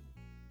greatness,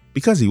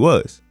 because he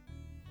was.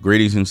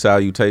 Greetings and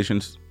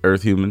salutations,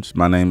 Earth humans.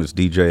 My name is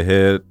DJ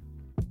Head.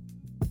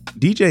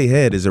 DJ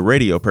Head is a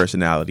radio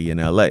personality in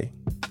LA.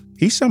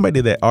 He's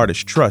somebody that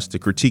artists trust to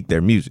critique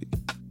their music.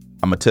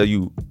 I'm gonna tell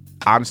you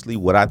honestly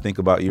what I think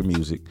about your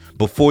music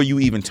before you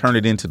even turn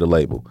it into the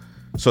label.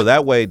 So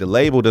that way the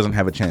label doesn't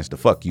have a chance to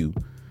fuck you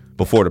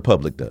before the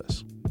public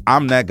does.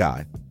 I'm that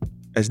guy.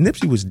 As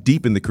Nipsey was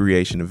deep in the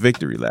creation of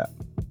Victory Lap,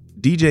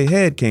 DJ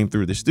Head came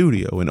through the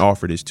studio and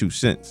offered his 2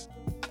 cents.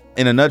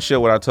 In a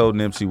nutshell, what I told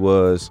Nipsey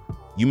was,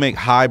 you make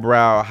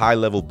highbrow,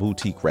 high-level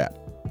boutique rap,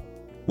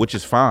 which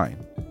is fine,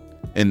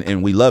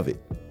 and we love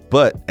it.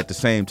 But at the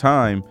same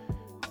time,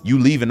 you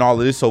leaving all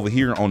of this over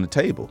here on the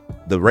table.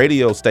 The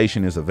radio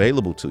station is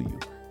available to you.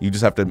 You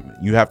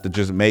have to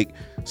just make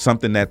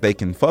something that they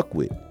can fuck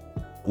with.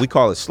 We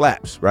call it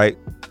slaps, right?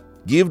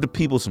 Give the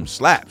people some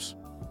slaps.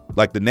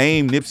 Like, the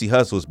name Nipsey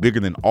Hussle is bigger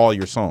than all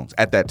your songs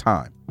at that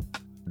time.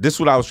 This is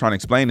what I was trying to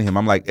explain to him.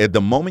 I'm like, at the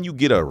moment you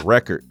get a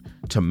record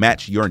to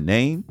match your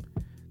name,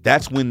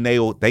 that's when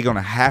they're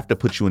gonna have to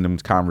put you in them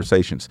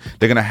conversations.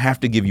 They're gonna have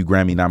to give you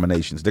Grammy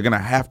nominations. They're gonna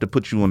have to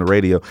put you on the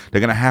radio.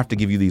 They're gonna have to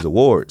give you these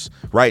awards.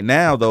 Right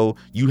now, though,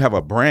 you have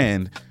a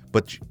brand,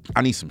 but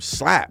I need some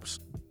slaps.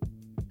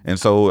 And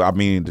so, I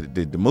mean,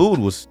 the mood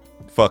was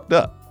fucked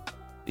up.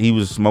 He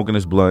was smoking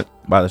his blunt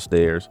by the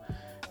stairs,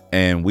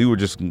 and we were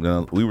just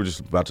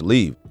about to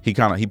leave. He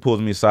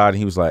pulls me aside and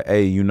he was like,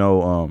 "Hey, you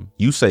know,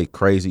 you say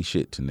crazy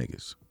shit to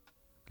niggas,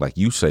 like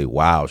you say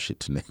wild shit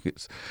to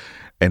niggas."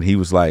 And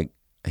he's like,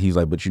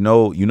 "But you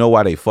know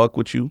why they fuck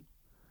with you?"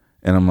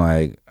 And I'm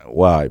like,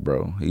 "Why,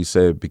 bro?" He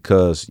said,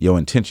 "Because your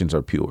intentions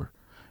are pure,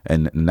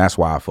 and that's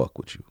why I fuck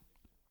with you."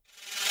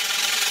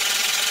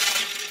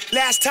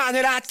 Last time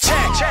that I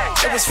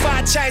checked, it was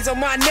 5 chains on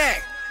my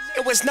neck.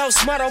 It was no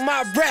smut on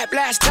my rep.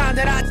 Last time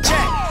that I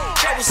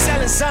checked, I was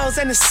selling zones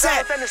in the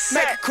set.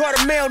 Make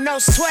 $250,000, no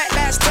sweat.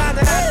 Last time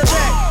that I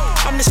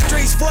checked, I'm the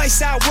streets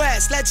voice out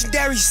west.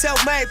 Legendary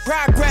self-made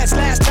progress.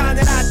 Last time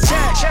that I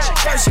checked,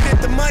 first you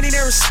get the money,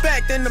 then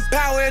respect, then the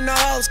power and the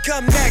hoes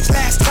come next.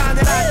 Last time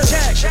that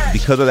I checked.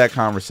 Because of that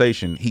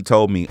conversation, he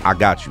told me, "I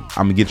got you.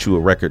 I'm gonna get you a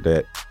record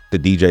that the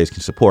DJs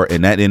can support,"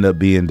 and that ended up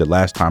being the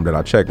Last Time That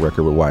I Checked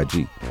record with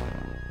YG.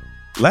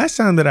 Last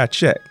time that I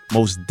checked,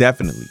 most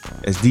definitely,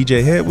 as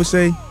DJ Head would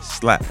say,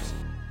 slaps.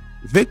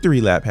 Victory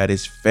Lap had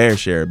his fair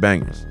share of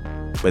bangers,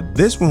 but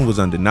this one was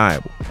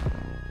undeniable.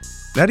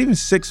 Not even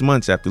 6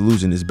 months after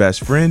losing his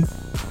best friend,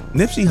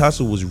 Nipsey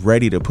Hussle was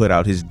ready to put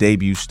out his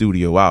debut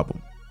studio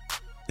album.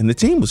 And the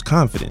team was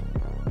confident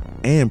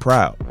and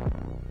proud.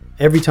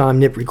 Every time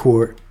Nip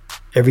record,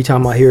 every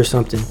time I hear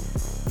something,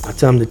 I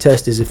tell him to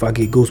test this if I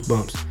get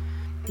goosebumps.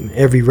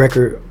 Every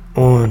record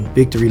on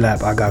Victory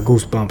Lap, I got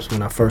goosebumps.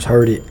 When I first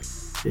heard it,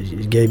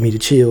 it gave me the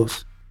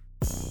chills.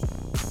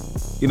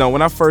 You know,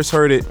 when I first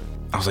heard it,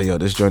 I was like, yo,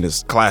 this joint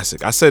is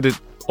classic. I said it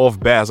off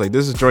bat. I was like,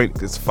 this joint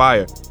is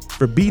fire.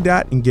 For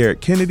B-Dot and Garrett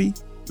Kennedy,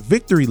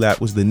 Victory Lap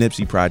was the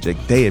Nipsey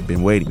project they had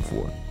been waiting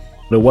for.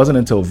 But it wasn't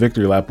until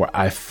Victory Lap where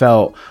I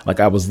felt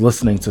like I was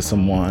listening to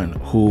someone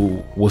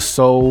who was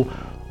so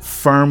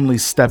firmly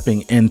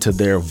stepping into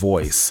their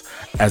voice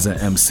as an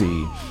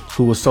MC,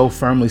 who was so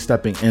firmly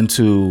stepping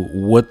into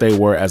what they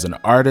were as an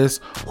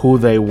artist, who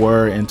they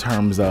were in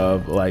terms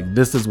of like,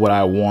 this is what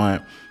I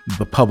want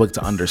the public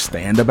to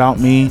understand about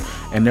me.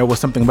 And there was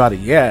something about it.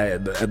 Yeah,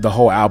 the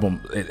whole album,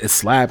 it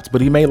slapped,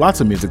 but he made lots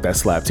of music that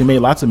slapped. He made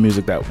lots of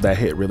music that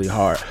hit really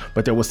hard.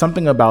 But there was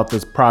something about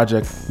this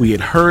project. We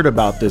had heard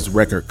about this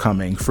record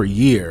coming for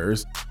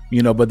years,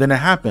 you know, but then it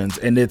happens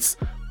and it's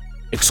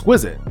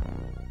exquisite.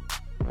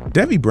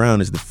 Debbie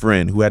Brown is the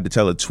friend who had to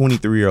tell a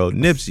 23-year-old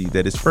Nipsey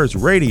that his first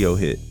radio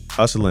hit,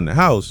 Hustle in the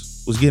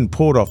House, was getting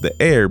pulled off the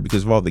air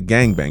because of all the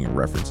gangbanging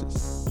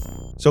references.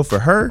 So for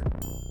her,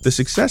 the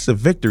success of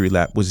Victory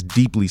Lap was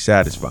deeply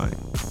satisfying.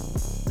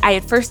 I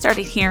had first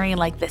started hearing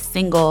like the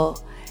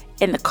single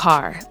in the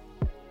car.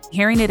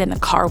 Hearing it in the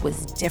car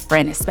was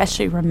different,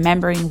 especially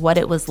remembering what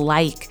it was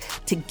like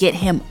to get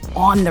him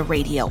on the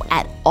radio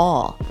at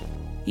all.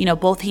 You know,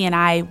 both he and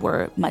I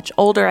were much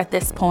older at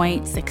this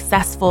point,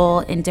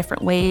 successful in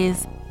different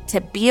ways. To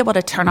be able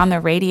to turn on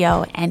the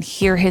radio and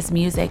hear his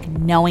music,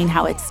 knowing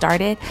how it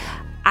started,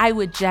 I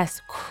would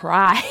just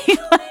cry.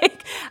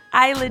 Like,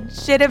 I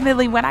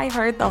legitimately, when I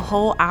heard the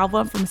whole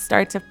album from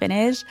start to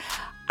finish,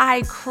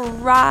 I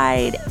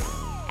cried.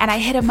 And I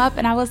hit him up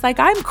and I was like,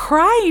 I'm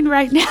crying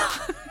right now.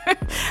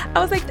 I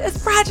was like,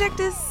 this project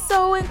is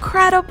so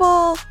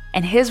incredible.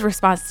 And his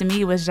response to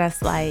me was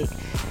just like,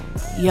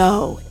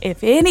 yo,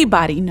 if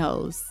anybody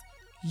knows,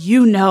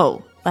 you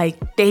know.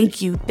 Like,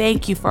 thank you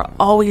for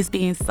always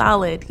being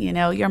solid. You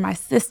know, you're my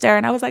sister.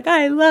 And I was like,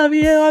 I love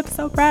you. I'm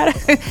so proud.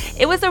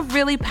 It was a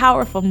really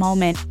powerful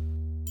moment.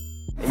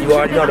 And you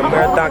already know the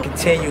marathon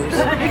continues.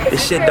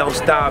 This shit don't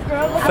stop.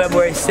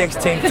 February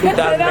 16th,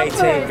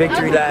 2018,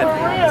 Victory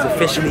Lap is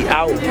officially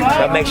out.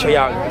 So make sure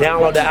y'all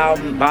download the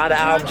album, buy the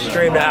album,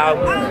 stream the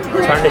album,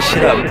 turn this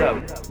shit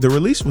up. The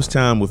release was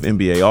timed with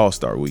NBA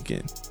All-Star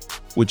Weekend,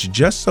 which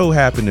just so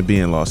happened to be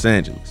in Los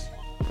Angeles.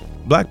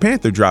 Black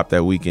Panther dropped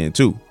that weekend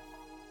too.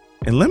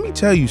 And let me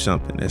tell you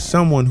something, as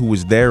someone who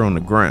was there on the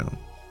ground,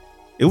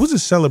 it was a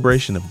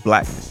celebration of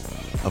blackness,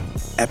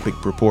 of epic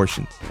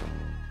proportions.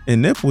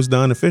 And Nip was the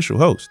unofficial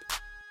host.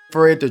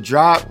 For it to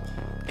drop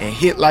and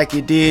hit like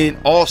it did,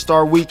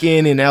 All-Star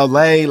Weekend in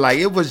LA, like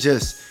it was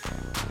just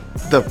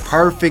the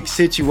perfect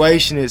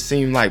situation. It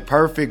seemed like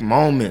perfect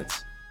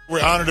moments.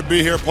 We're honored to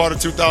be here, part of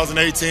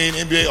 2018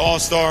 NBA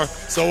All-Star.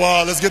 So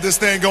let's get this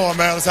thing going,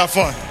 man. Let's have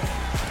fun.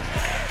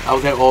 I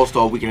was at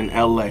All-Star Weekend in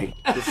LA.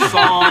 The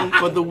song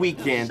for the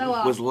weekend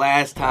was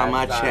Last Time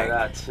I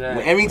Checked.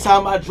 Every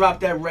time I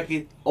dropped that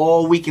record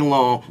all weekend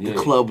long, the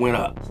club went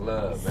up.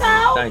 Love,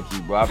 man. Thank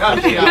you, bro.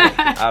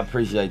 I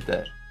appreciate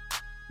that.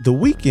 The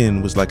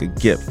weekend was like a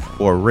gift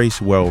or a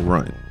race well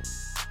run.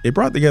 It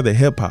brought together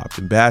hip-hop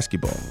and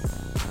basketball.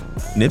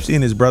 Nipsey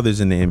and his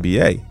brothers in the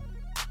NBA,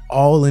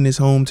 all in his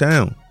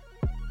hometown.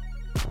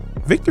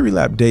 Victory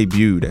Lap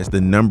debuted as the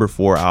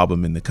 #4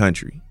 album in the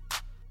country.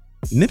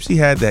 Nipsey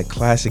had that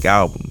classic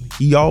album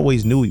he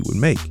always knew he would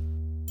make,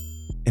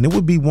 and it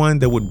would be one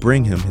that would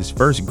bring him his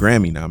first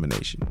Grammy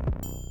nomination.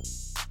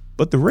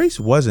 But the race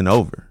wasn't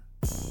over.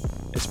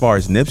 As far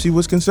as Nipsey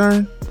was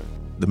concerned,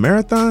 the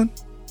marathon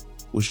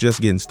was just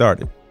getting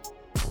started.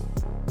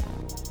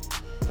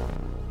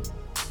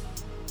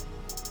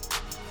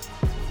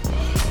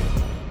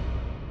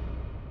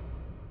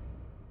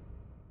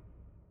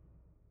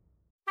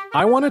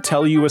 I want to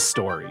tell you a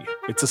story.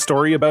 It's a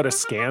story about a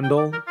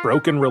scandal,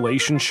 broken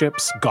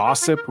relationships,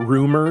 gossip,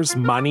 rumors,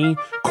 money,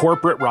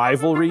 corporate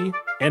rivalry,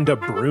 and a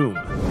broom.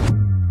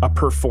 A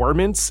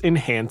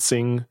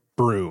performance-enhancing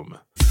broom.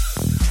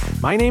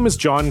 My name is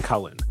John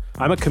Cullen.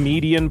 I'm a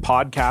comedian,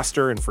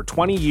 podcaster, and for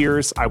 20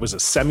 years, I was a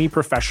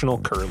semi-professional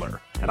curler.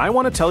 And I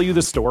want to tell you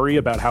the story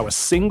about how a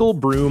single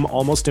broom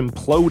almost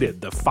imploded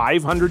the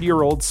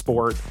 500-year-old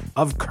sport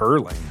of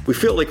curling. We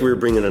felt like we were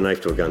bringing a knife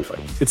to a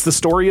gunfight. It's the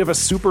story of a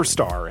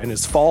superstar and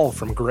his fall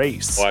from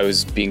grace. Well, I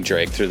was being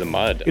dragged through the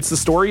mud. It's the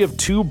story of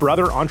two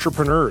brother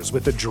entrepreneurs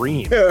with a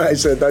dream. I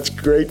said, that's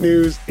great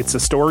news. It's a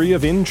story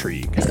of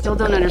intrigue. I still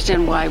don't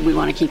understand why we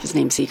want to keep his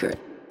name secret.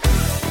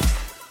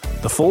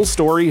 The full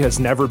story has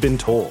never been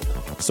told,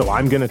 so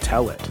I'm gonna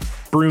tell it.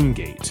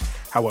 Broomgate,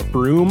 how a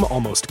broom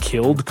almost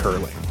killed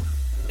curling.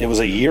 It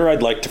was a year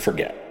I'd like to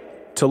forget.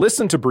 To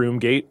listen to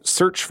Broomgate,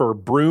 search for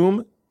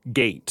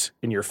Broomgate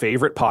in your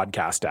favorite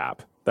podcast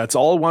app. That's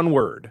all one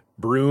word,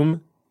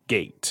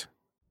 Broomgate.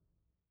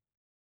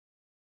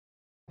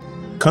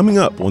 Coming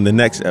up on the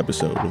next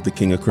episode of The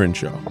King of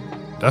Crenshaw.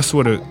 That's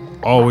what it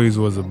always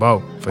was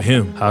about for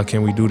him. How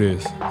can we do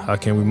this? How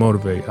can we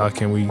motivate? How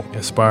can we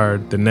inspire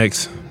the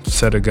next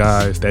set of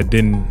guys that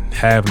didn't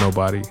have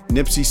nobody?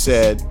 Nipsey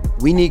said,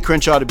 we need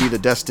Crenshaw to be the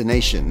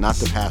destination, not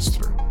the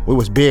pass-through. We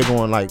was big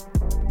on like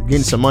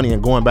getting some money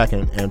and going back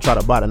and try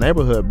to buy the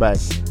neighborhood back.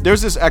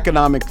 There's this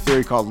economic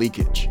theory called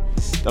leakage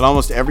that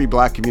almost every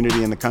black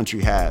community in the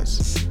country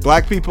has.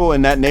 Black people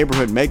in that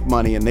neighborhood make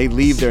money and they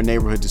leave their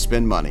neighborhood to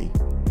spend money.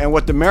 And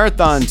what the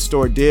Marathon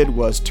store did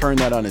was turn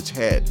that on its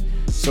head.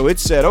 So it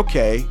said,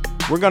 okay,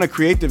 we're gonna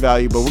create the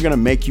value, but we're gonna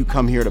make you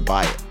come here to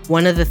buy it.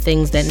 One of the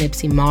things that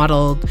Nipsey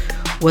modeled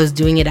was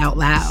doing it out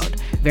loud,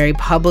 very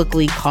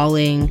publicly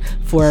calling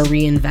for a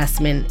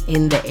reinvestment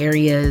in the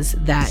areas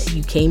that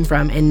you came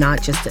from and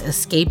not just to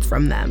escape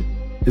from them.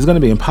 It's gonna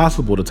be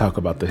impossible to talk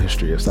about the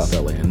history of South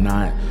LA and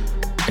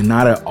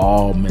not at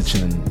all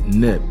mention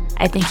Nip.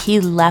 I think he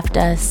left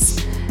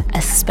us,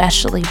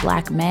 especially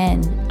black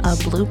men, a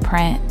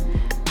blueprint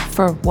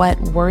for what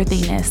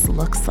worthiness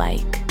looks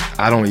like.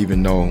 I don't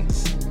even know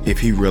if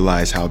he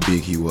realized how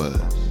big he was,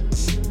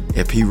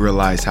 if he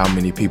realized how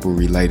many people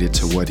related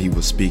to what he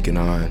was speaking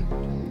on,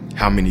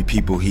 how many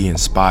people he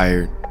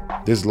inspired.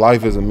 This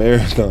life is a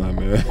marathon,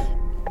 man.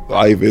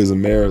 Life is a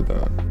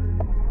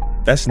marathon.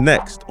 That's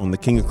next on The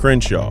King of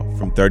Crenshaw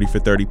from 30 for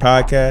 30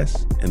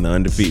 Podcast and The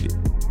Undefeated.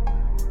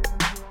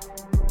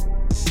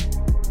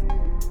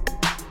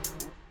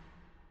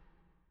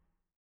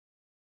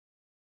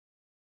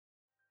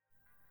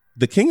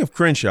 The King of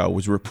Crenshaw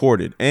was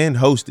reported and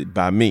hosted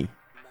by me,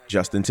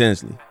 Justin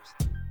Tinsley.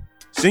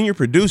 Senior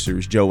producer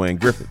is Joanne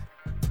Griffith.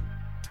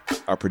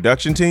 Our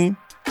production team,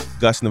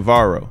 Gus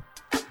Navarro,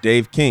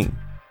 Dave King,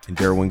 and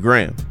Derwin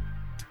Graham.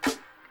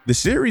 The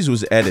series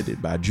was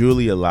edited by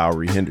Julia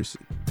Lowry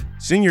Henderson,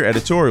 senior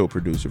editorial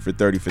producer for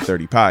 30 for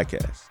 30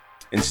 Podcast,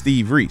 and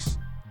Steve Reese,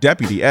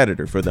 deputy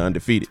editor for The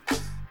Undefeated.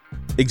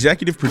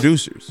 Executive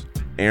producers,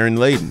 Aaron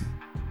Layden,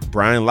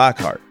 Brian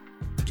Lockhart,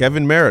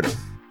 Kevin Merida,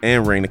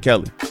 and Raina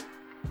Kelly.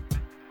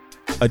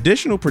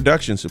 Additional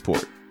production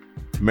support,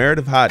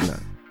 Meredith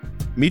Hodnott,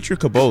 Mitra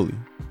Kaboli,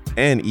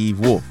 and Eve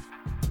Wolf.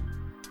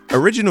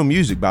 Original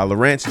music by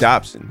Lawrence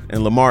Dobson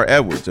and Lamar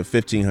Edwards of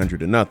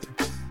 1500 to Nothing.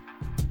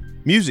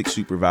 Music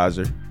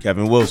supervisor,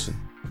 Kevin Wilson.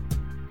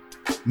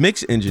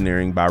 Mix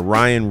engineering by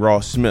Ryan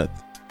Ross Smith,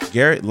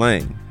 Garrett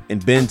Lang,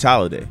 and Ben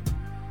Tolliday.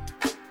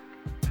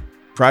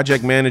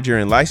 Project manager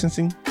and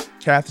licensing,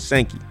 Kath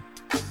Sankey.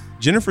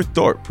 Jennifer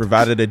Thorpe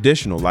provided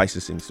additional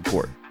licensing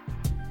support.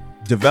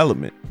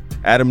 Development,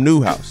 Adam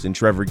Newhouse and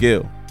Trevor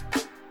Gill.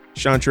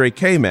 Chantre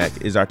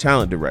K-Mac is our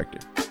talent director.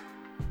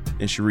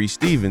 And Cherie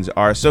Stevens,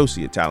 our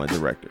associate talent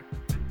director.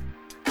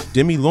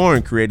 Demi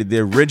Lauren created the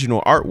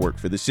original artwork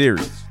for the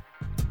series.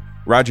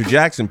 Roger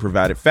Jackson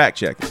provided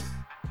fact-checking.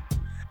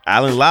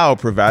 Alan Lau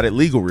provided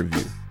legal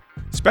review.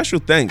 Special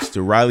thanks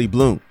to Riley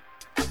Bloom,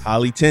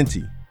 Holly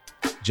Tenty,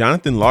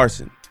 Jonathan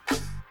Larson,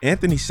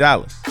 Anthony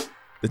Salas,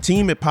 the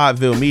team at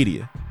Podville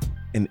Media,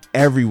 and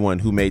everyone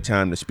who made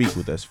time to speak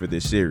with us for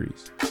this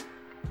series.